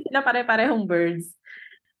 hindi sila pare-parehong birds.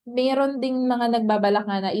 Meron ding mga nagbabalak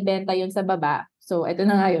nga na ibenta yun sa baba. So, ito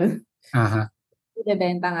na nga yun.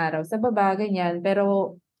 Ibenta nga raw sa baba, ganyan.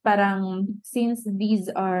 Pero parang since these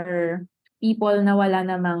are people na wala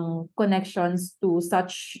namang connections to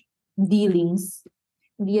such dealings,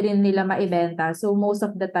 hindi rin nila maibenta. So, most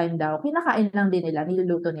of the time daw, kinakain lang din nila,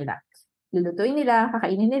 niluluto nila. Lulutuin nila,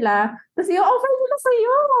 kakainin nila, tapos i-offer nila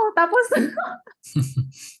sa'yo. Tapos,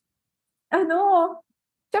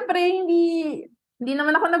 syempre, hindi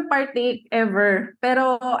naman ako nag-partake ever.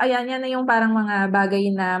 Pero, ayan, yan na yung parang mga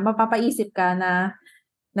bagay na mapapaisip ka na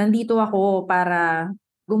nandito ako para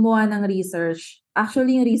gumawa ng research.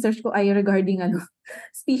 Actually, yung research ko ay regarding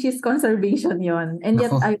species conservation yon. And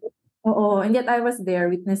yet, I was there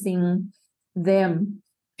witnessing them.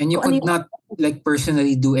 And you could not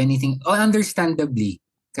personally do anything, understandably.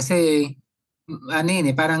 Kasi,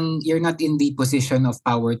 parang you're not in the position of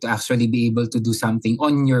power to actually be able to do something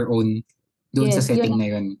on your own doon sa setting na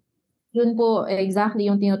yun. Yun po, exactly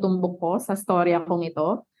yung tinutumbok ko sa storya kong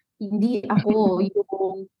ito. Hindi ako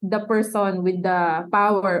yung the person with the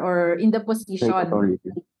power or in the position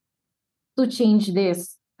to change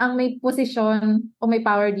this. Ang may position o may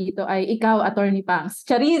power dito ay ikaw, Atty. Pangs.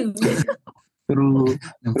 Charis! True.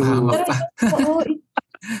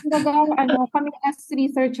 Kami as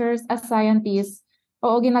researchers, as scientists,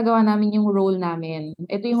 ginagawa namin yung role namin.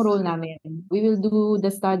 Ito yung role namin. We will do the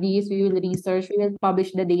studies, we will research, we will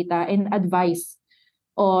publish the data and advise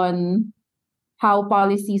on how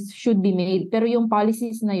policies should be made. Pero yung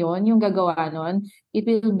policies na yon, yung gagawa nun, it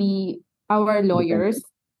will be our lawyers,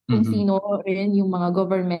 kung sino rin yung mga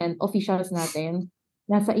government officials natin.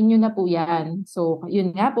 Nasa inyo na po yan. So,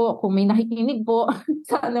 yun nga po, kung may nakikinig po,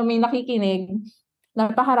 sana may nakikinig,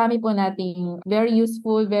 napakarami po nating very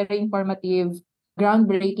useful, very informative,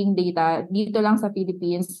 groundbreaking data dito lang sa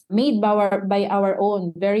Philippines, made by our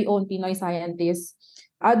own, very own Pinoy scientists.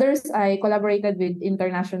 Others ay collaborated with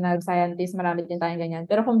international scientists, marami din tayong ganyan.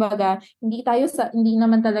 Pero kumbaga, hindi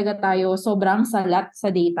naman talaga tayo sobrang salat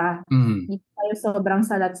sa data. Hindi tayo sobrang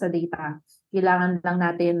salat sa data. Kailangan lang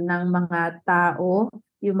natin ng mga tao,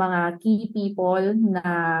 yung mga key people na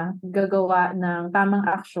gagawa ng tamang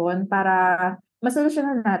aksyon para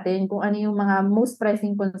masolusyonan natin kung ano yung mga most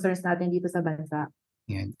pressing concerns natin dito sa bansa.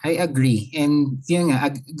 Yan. I agree. And yun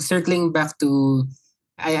nga, circling back to,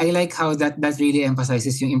 I like how that really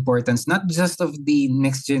emphasizes yung importance, not just of the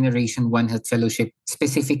Next Generation One Health Fellowship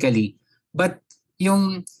specifically, but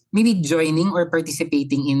yung maybe joining or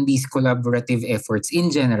participating in these collaborative efforts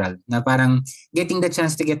in general, na parang getting the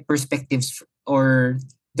chance to get perspectives or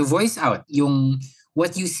to voice out yung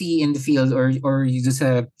what you see in the field or you do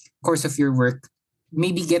sa course of your work,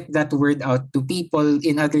 maybe get that word out to people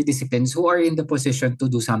in other disciplines who are in the position to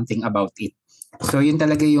do something about it. So yun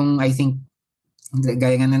talaga yung, I think,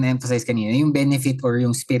 gaya nga na na-emphasize kanina, yung benefit or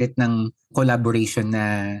yung spirit ng collaboration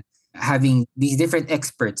na having these different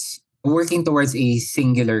experts working towards a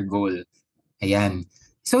singular goal. Ayan.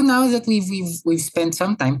 So now that we've spent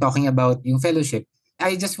some time talking about yung fellowship,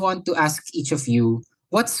 I just want to ask each of you,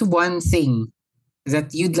 what's one thing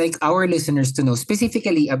that you'd like our listeners to know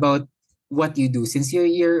specifically about what you do, since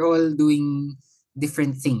you're all doing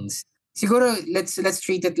different things? Siguro let's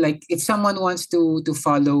treat it like if someone wants to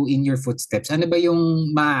follow in your footsteps, ano ba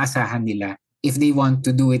yung maaasahan nila if they want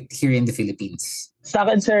to do it here in the Philippines? Sa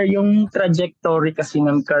akin, sir, yung trajectory kasi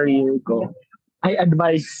ng career ko, I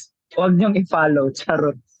advise, huwag niyong i-follow,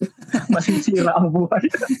 charot. Masisira ang buhay.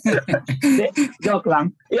 Joke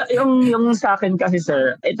lang. Yung sa akin kasi,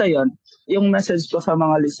 sir, ito yon yung message ko sa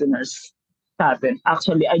mga listeners sa atin.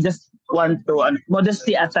 Actually, I just want to,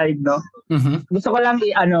 modesty aside, no? Mm-hmm. Gusto ko lang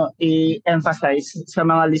i-emphasize sa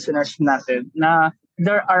mga listeners natin na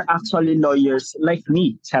there are actually lawyers like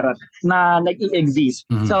me, charot, na nag-i-exist.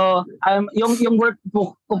 Mhm. So, yung work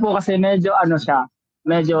ko po kasi medyo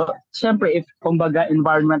syempre if kumbaga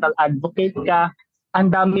environmental advocate ka, ang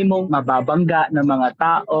dami mong mababangga ng mga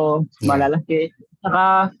tao, malalaki.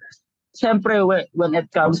 Saka, syempre when it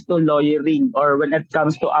comes to lawyering or when it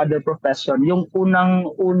comes to other profession, yung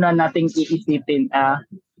unang-una nating iisipin,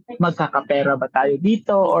 magkakapera ba tayo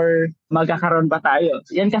dito or magkakaroon ba tayo?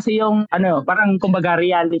 Yan kasi yung parang kumbaga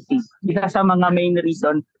reality. Isa sa mga main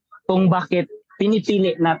reason kung bakit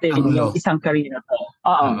pinipili natin yung isang career na to.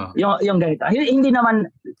 Oo. Yung ganito. Hindi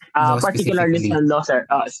naman particularly sa law, sir.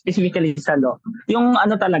 Specifically sa law. Yung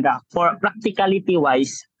talaga, for practicality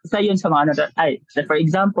wise, isa yun sa mga for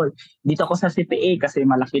example, dito ko sa CPA kasi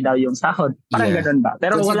malaki daw yung sahod. Parang ganun ba?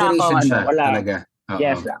 Pero wala akong wala. Talaga.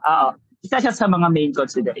 Yes, isa siya sa mga main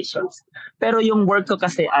considerations. Pero yung work ko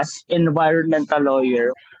kasi as environmental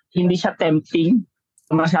lawyer, hindi siya tempting.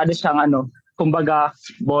 Masyado siyang kumbaga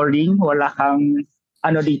boring, wala kang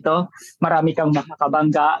dito, marami kang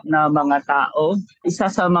makakabangga na mga tao. Isa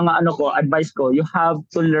sa mga advice ko, you have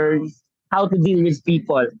to learn how to deal with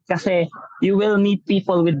people kasi you will meet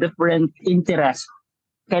people with different interests.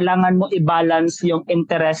 Kailangan mo i-balance yung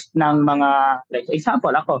interest ng mga, like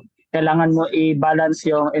example ako, kailangan mo i-balance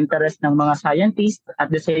yung interest ng mga scientists at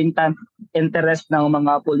the same time interest ng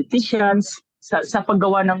mga politicians. Sa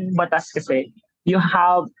paggawa ng batas kasi, you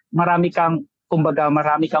have marami kang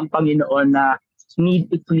Panginoon na need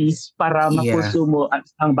to please para ma-pursue mo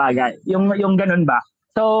ang bagay. Yung ganun ba?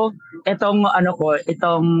 So, itong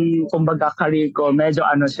kumbaga career ko, medyo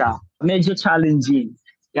medyo challenging.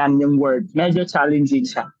 Yan yung word. Medyo challenging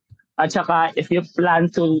siya. At saka, if you plan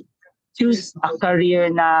to choose a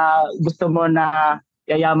career na gusto mo na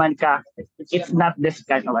yayaman ka, it's not this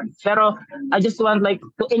kind of one. Pero I just want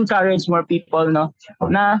to encourage more people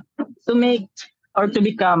na to make or to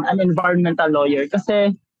become an environmental lawyer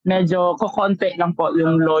kasi medyo kokonti lang po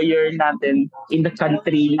yung lawyer natin in the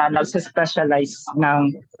country na nagse-specialize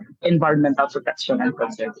ng environmental protection and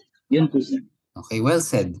conservation. Yun po. Okay, well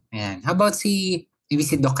said. Ayan. How about maybe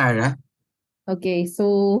si Doc Carah? Okay,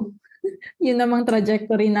 so yun namang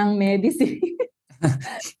trajectory ng medicine.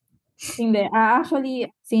 Hindi. Actually,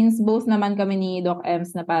 since both naman kami ni Doc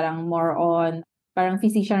Ems na parang more on, parang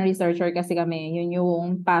physician researcher kasi kami, yun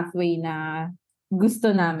yung pathway na gusto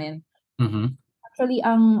namin. Mm-hmm. Actually,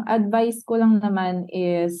 ang advice ko lang naman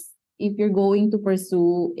is if you're going to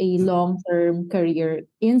pursue a long-term career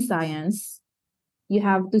in science, you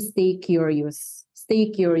have to stay curious.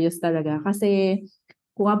 Stay curious talaga. Kasi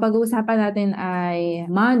kung ang pag-uusapan natin ay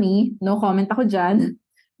money, no comment ako dyan.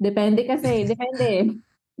 Depende kasi, depende.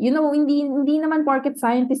 You know, hindi naman porket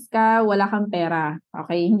scientist ka, wala kang pera.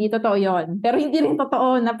 Okay, hindi totoo yon. Pero hindi rin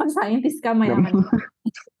totoo na pag scientist ka, mayaman ka.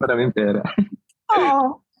 Maraming pera.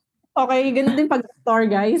 Oo. Okay, ganun din pag-store,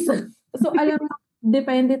 guys. So, alam mo,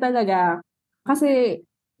 depende talaga. Kasi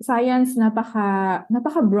science,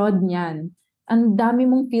 napaka-broad niyan. Ang dami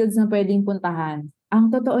mong fields na pwedeng puntahan. ang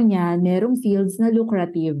totoo niyan, merong fields na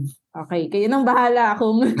lucrative. Okay, kayo nang bahala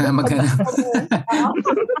kung Maghanap. Oo.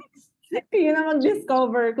 Kayo na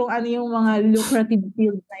mag-discover kung ano yung mga lucrative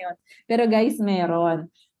fields na yun. Pero guys, meron.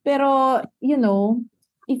 Pero,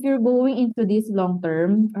 if you're going into this long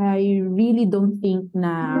term, I really don't think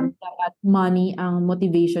na dapat money ang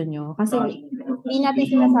motivation nyo. Kasi hindi natin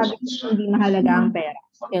sinasabi na hindi mahalaga ang pera.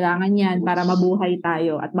 Kailangan yan para mabuhay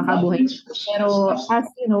tayo at makabuhay. Pero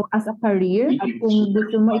as a career, at kung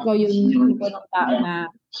gusto mo ikaw yung tipo ng tao na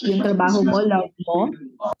yung trabaho mo, love mo,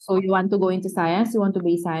 so you want to go into science, you want to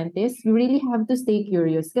be a scientist, you really have to stay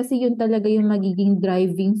curious kasi yun talaga yung magiging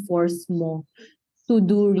driving force mo to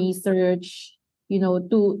do research,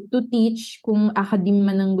 to teach kung academe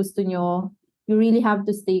man ang gusto nyo, you really have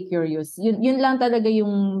to stay curious. Yun lang talaga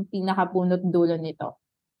yung pinakapunot dulo nito.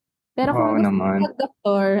 Pero kung Oo gusto naman. mo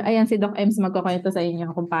mag-doktor, ayan si Doc Ems magkukwento sa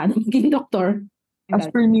inyo kung paano maging doktor. As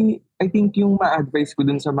per me, I think yung ma-advise ko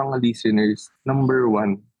dun sa mga listeners, number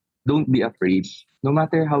one, don't be afraid. No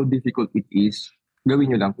matter how difficult it is,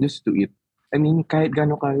 gawin nyo lang, just do it. I mean, kahit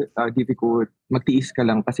gano'n ka difficult, magtiis ka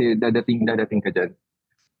lang kasi dadating ka dyan.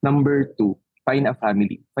 Number two, find a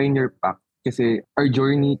family. Find your path. Kasi our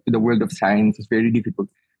journey to the world of science is very difficult.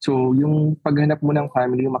 So, yung paghanap mo ng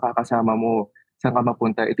family, yung makakasama mo, saan ka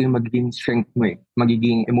mapunta, ito yung magiging strength mo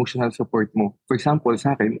magiging emotional support mo. For example,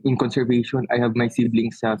 sa akin, in conservation, I have my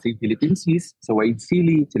siblings sa Philippine Seas, sa White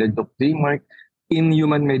Silly, sila Doc J. Mark. In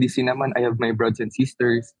human medicine naman, I have my brothers and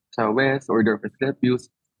sisters sa West, Order of Asclepius.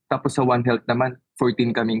 Tapos sa One Health naman, 14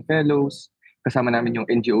 kaming fellows. Kasama namin yung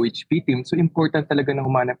NGOHP team. So important talaga na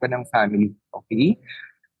humanap ka ng family. Okay?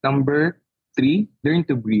 Number 3, learn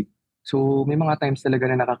to breathe. So may mga times talaga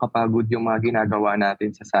na nakakapagod yung mga ginagawa natin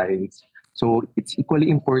sa science. So it's equally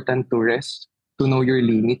important to rest, to know your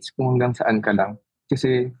limits kung hanggang saan ka lang.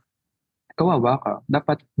 Kasi kawawa ka.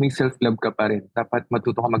 Dapat may self-love ka pa rin. Dapat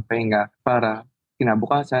matuto ka magpahinga para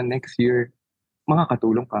kinabukasan, next year,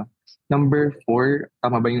 makakatulong ka. Number 4,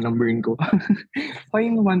 tama ba yung numbering ko?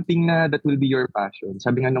 Find one thing na that will be your passion.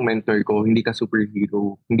 Sabi nga ng mentor ko, hindi ka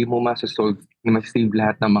superhero. Hindi mo masasolve, masasave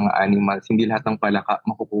lahat ng mga animals. Hindi lahat ng palaka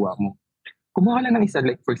makukuha mo. Kumuha ka lang ng isa,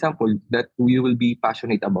 like for example, that you will be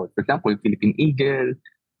passionate about. For example, Philippine Eagle,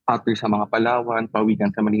 otter sa mga Palawan,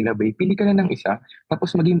 pawikan sa Manila Bay. Pili ka na ng isa,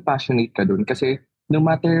 tapos maging passionate ka dun. Kasi no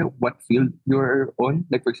matter what field you're on,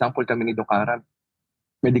 like for example, kami ni Carah,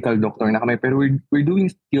 medical doctor na kami, pero we're doing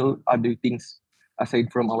still other things aside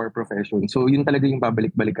from our profession. So yun talaga yung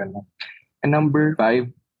babalik-balikan mo. And number 5,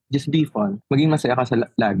 just be fun. Maging masaya ka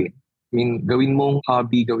lagi. I mean, gawin mong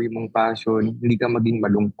hobby, gawin mong passion, hindi ka maging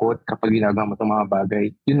malungkot kapag ginagawa mo itong mga bagay.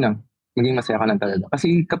 Yun lang, maging masaya ka lang talaga.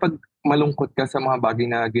 Kasi kapag malungkot ka sa mga bagay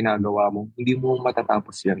na ginagawa mo, hindi mo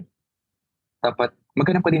matatapos yan. Dapat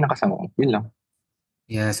maghanap ka din ng kasama. Yun lang.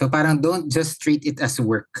 Yeah, so parang don't just treat it as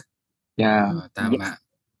work. Yeah. Tama.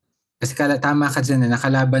 Kasi tama ka dyan na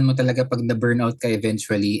nakalaban mo talaga pag na-burnout ka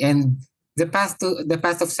eventually. And the path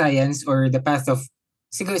of science or the path of,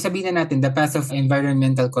 siguro sabihin na natin, the path of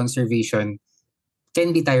environmental conservation can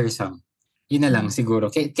be tiresome. Yun na lang siguro.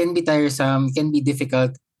 Can be tiresome, can be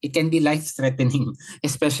difficult, it can be life-threatening,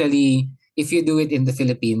 especially if you do it in the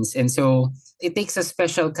Philippines. And so it takes a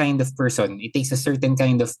special kind of person. It takes a certain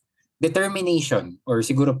kind of determination or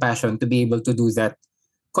siguro passion to be able to do that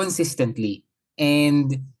consistently.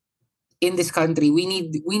 And in this country, we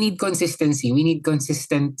need consistency. We need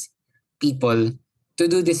consistent people to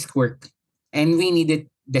do this work. And we need it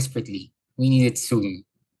desperately. We need it soon.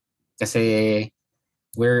 Kasi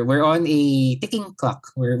we're on a ticking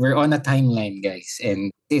clock. We're on a timeline, guys,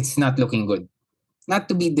 and it's not looking good. Not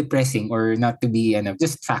to be depressing or not to be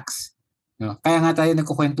just facts. No? Kaya nga tayo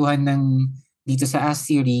nagkukwentuhan dito sa Ask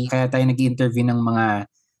Theory, kaya tayo nag-interview ng mga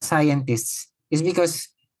scientists is because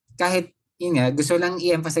kahit yun nga, gusto lang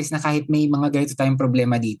i-emphasize na kahit may mga ganito tayong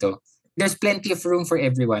problema dito, there's plenty of room for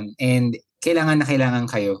everyone and kailangan na kailangan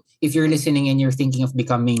kayo. If you're listening and you're thinking of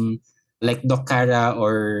becoming like Doc Carah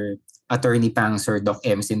or Attorney Pangs or Doc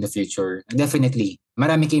Ems in the future, definitely,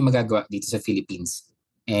 marami kayong magagawa dito sa Philippines.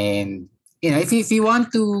 And if you want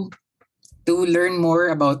to learn more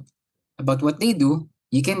about what they do,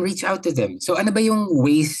 you can reach out to them. So ano ba yung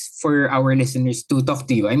ways for our listeners to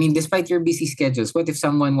talk to you? I mean, despite your busy schedules, what if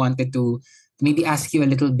someone wanted to maybe ask you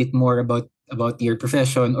a little bit more about your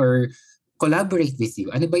profession or collaborate with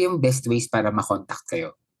you? Ano ba yung best ways para makontakt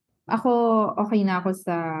kayo? Ako, okay na ako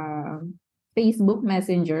sa Facebook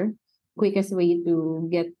Messenger. Quickest way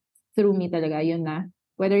to get through me talaga, yun na.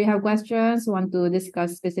 Whether you have questions, want to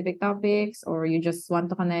discuss specific topics, or you just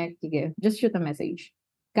want to connect, just shoot a message.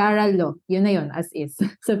 Carah Lo, yun na yun, as is,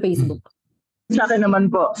 sa Facebook. Sa akin naman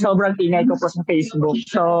po, sobrang ingay ko po sa Facebook.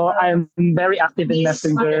 So, I'm very active in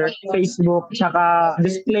Messenger, Facebook, tsaka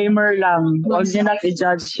disclaimer lang, huwag niyo nang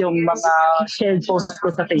i-judge yung mga shared posts ko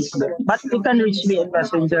sa Facebook. But you can reach me in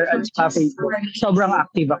Messenger at Facebook. Sobrang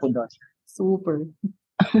active ako doon. Super.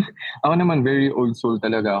 Ako naman, very old soul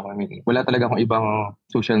talaga ako. I mean, wala talaga akong ibang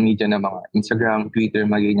social media na mga Instagram, Twitter,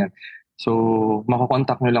 mga ganyan. So,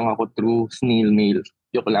 makakontakt nyo lang ako through snail mail.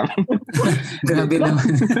 Joke lang. Grabe naman.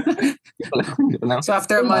 Joke lang. So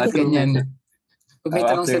after a month, ganyan. Pag may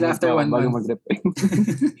tanong sila after 1 bago month. mag-reply.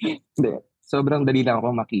 Hindi. Sobrang dali lang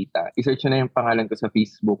ako makita. I-search na yung pangalan ko sa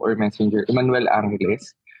Facebook or Messenger, Emmanuelle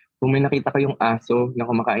Angeles. Kung may nakita kayong aso na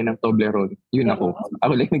kumakain ng Toblerone, yun ako.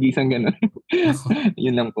 Ako lang nag-isang ganun.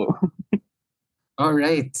 Yun lang po. All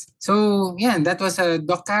right. So, yan, that was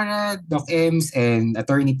Doc Carah, Doc Ems, and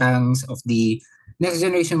Attorney Pangs of the Next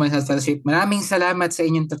Generation One Health Fellowship. Maraming salamat sa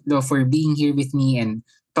inyong tatlo for being here with me and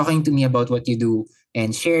talking to me about what you do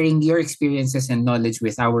and sharing your experiences and knowledge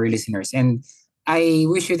with our listeners. And I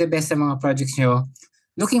wish you the best sa mga projects nyo.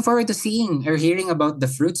 Looking forward to seeing or hearing about the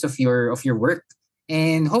fruits of your work.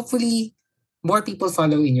 And hopefully, more people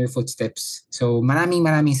follow in your footsteps. So maraming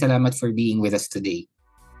salamat for being with us today.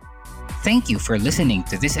 Thank you for listening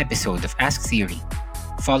to this episode of Ask Theory.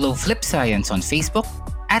 Follow Flip Science on Facebook,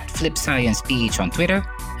 @FlipSciencePH on Twitter,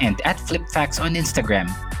 and @FlipFacts on Instagram.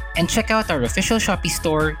 And check out our official Shopee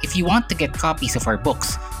store if you want to get copies of our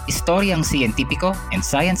books, Historiang Scientifico and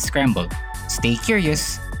Science Scramble. Stay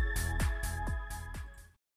curious!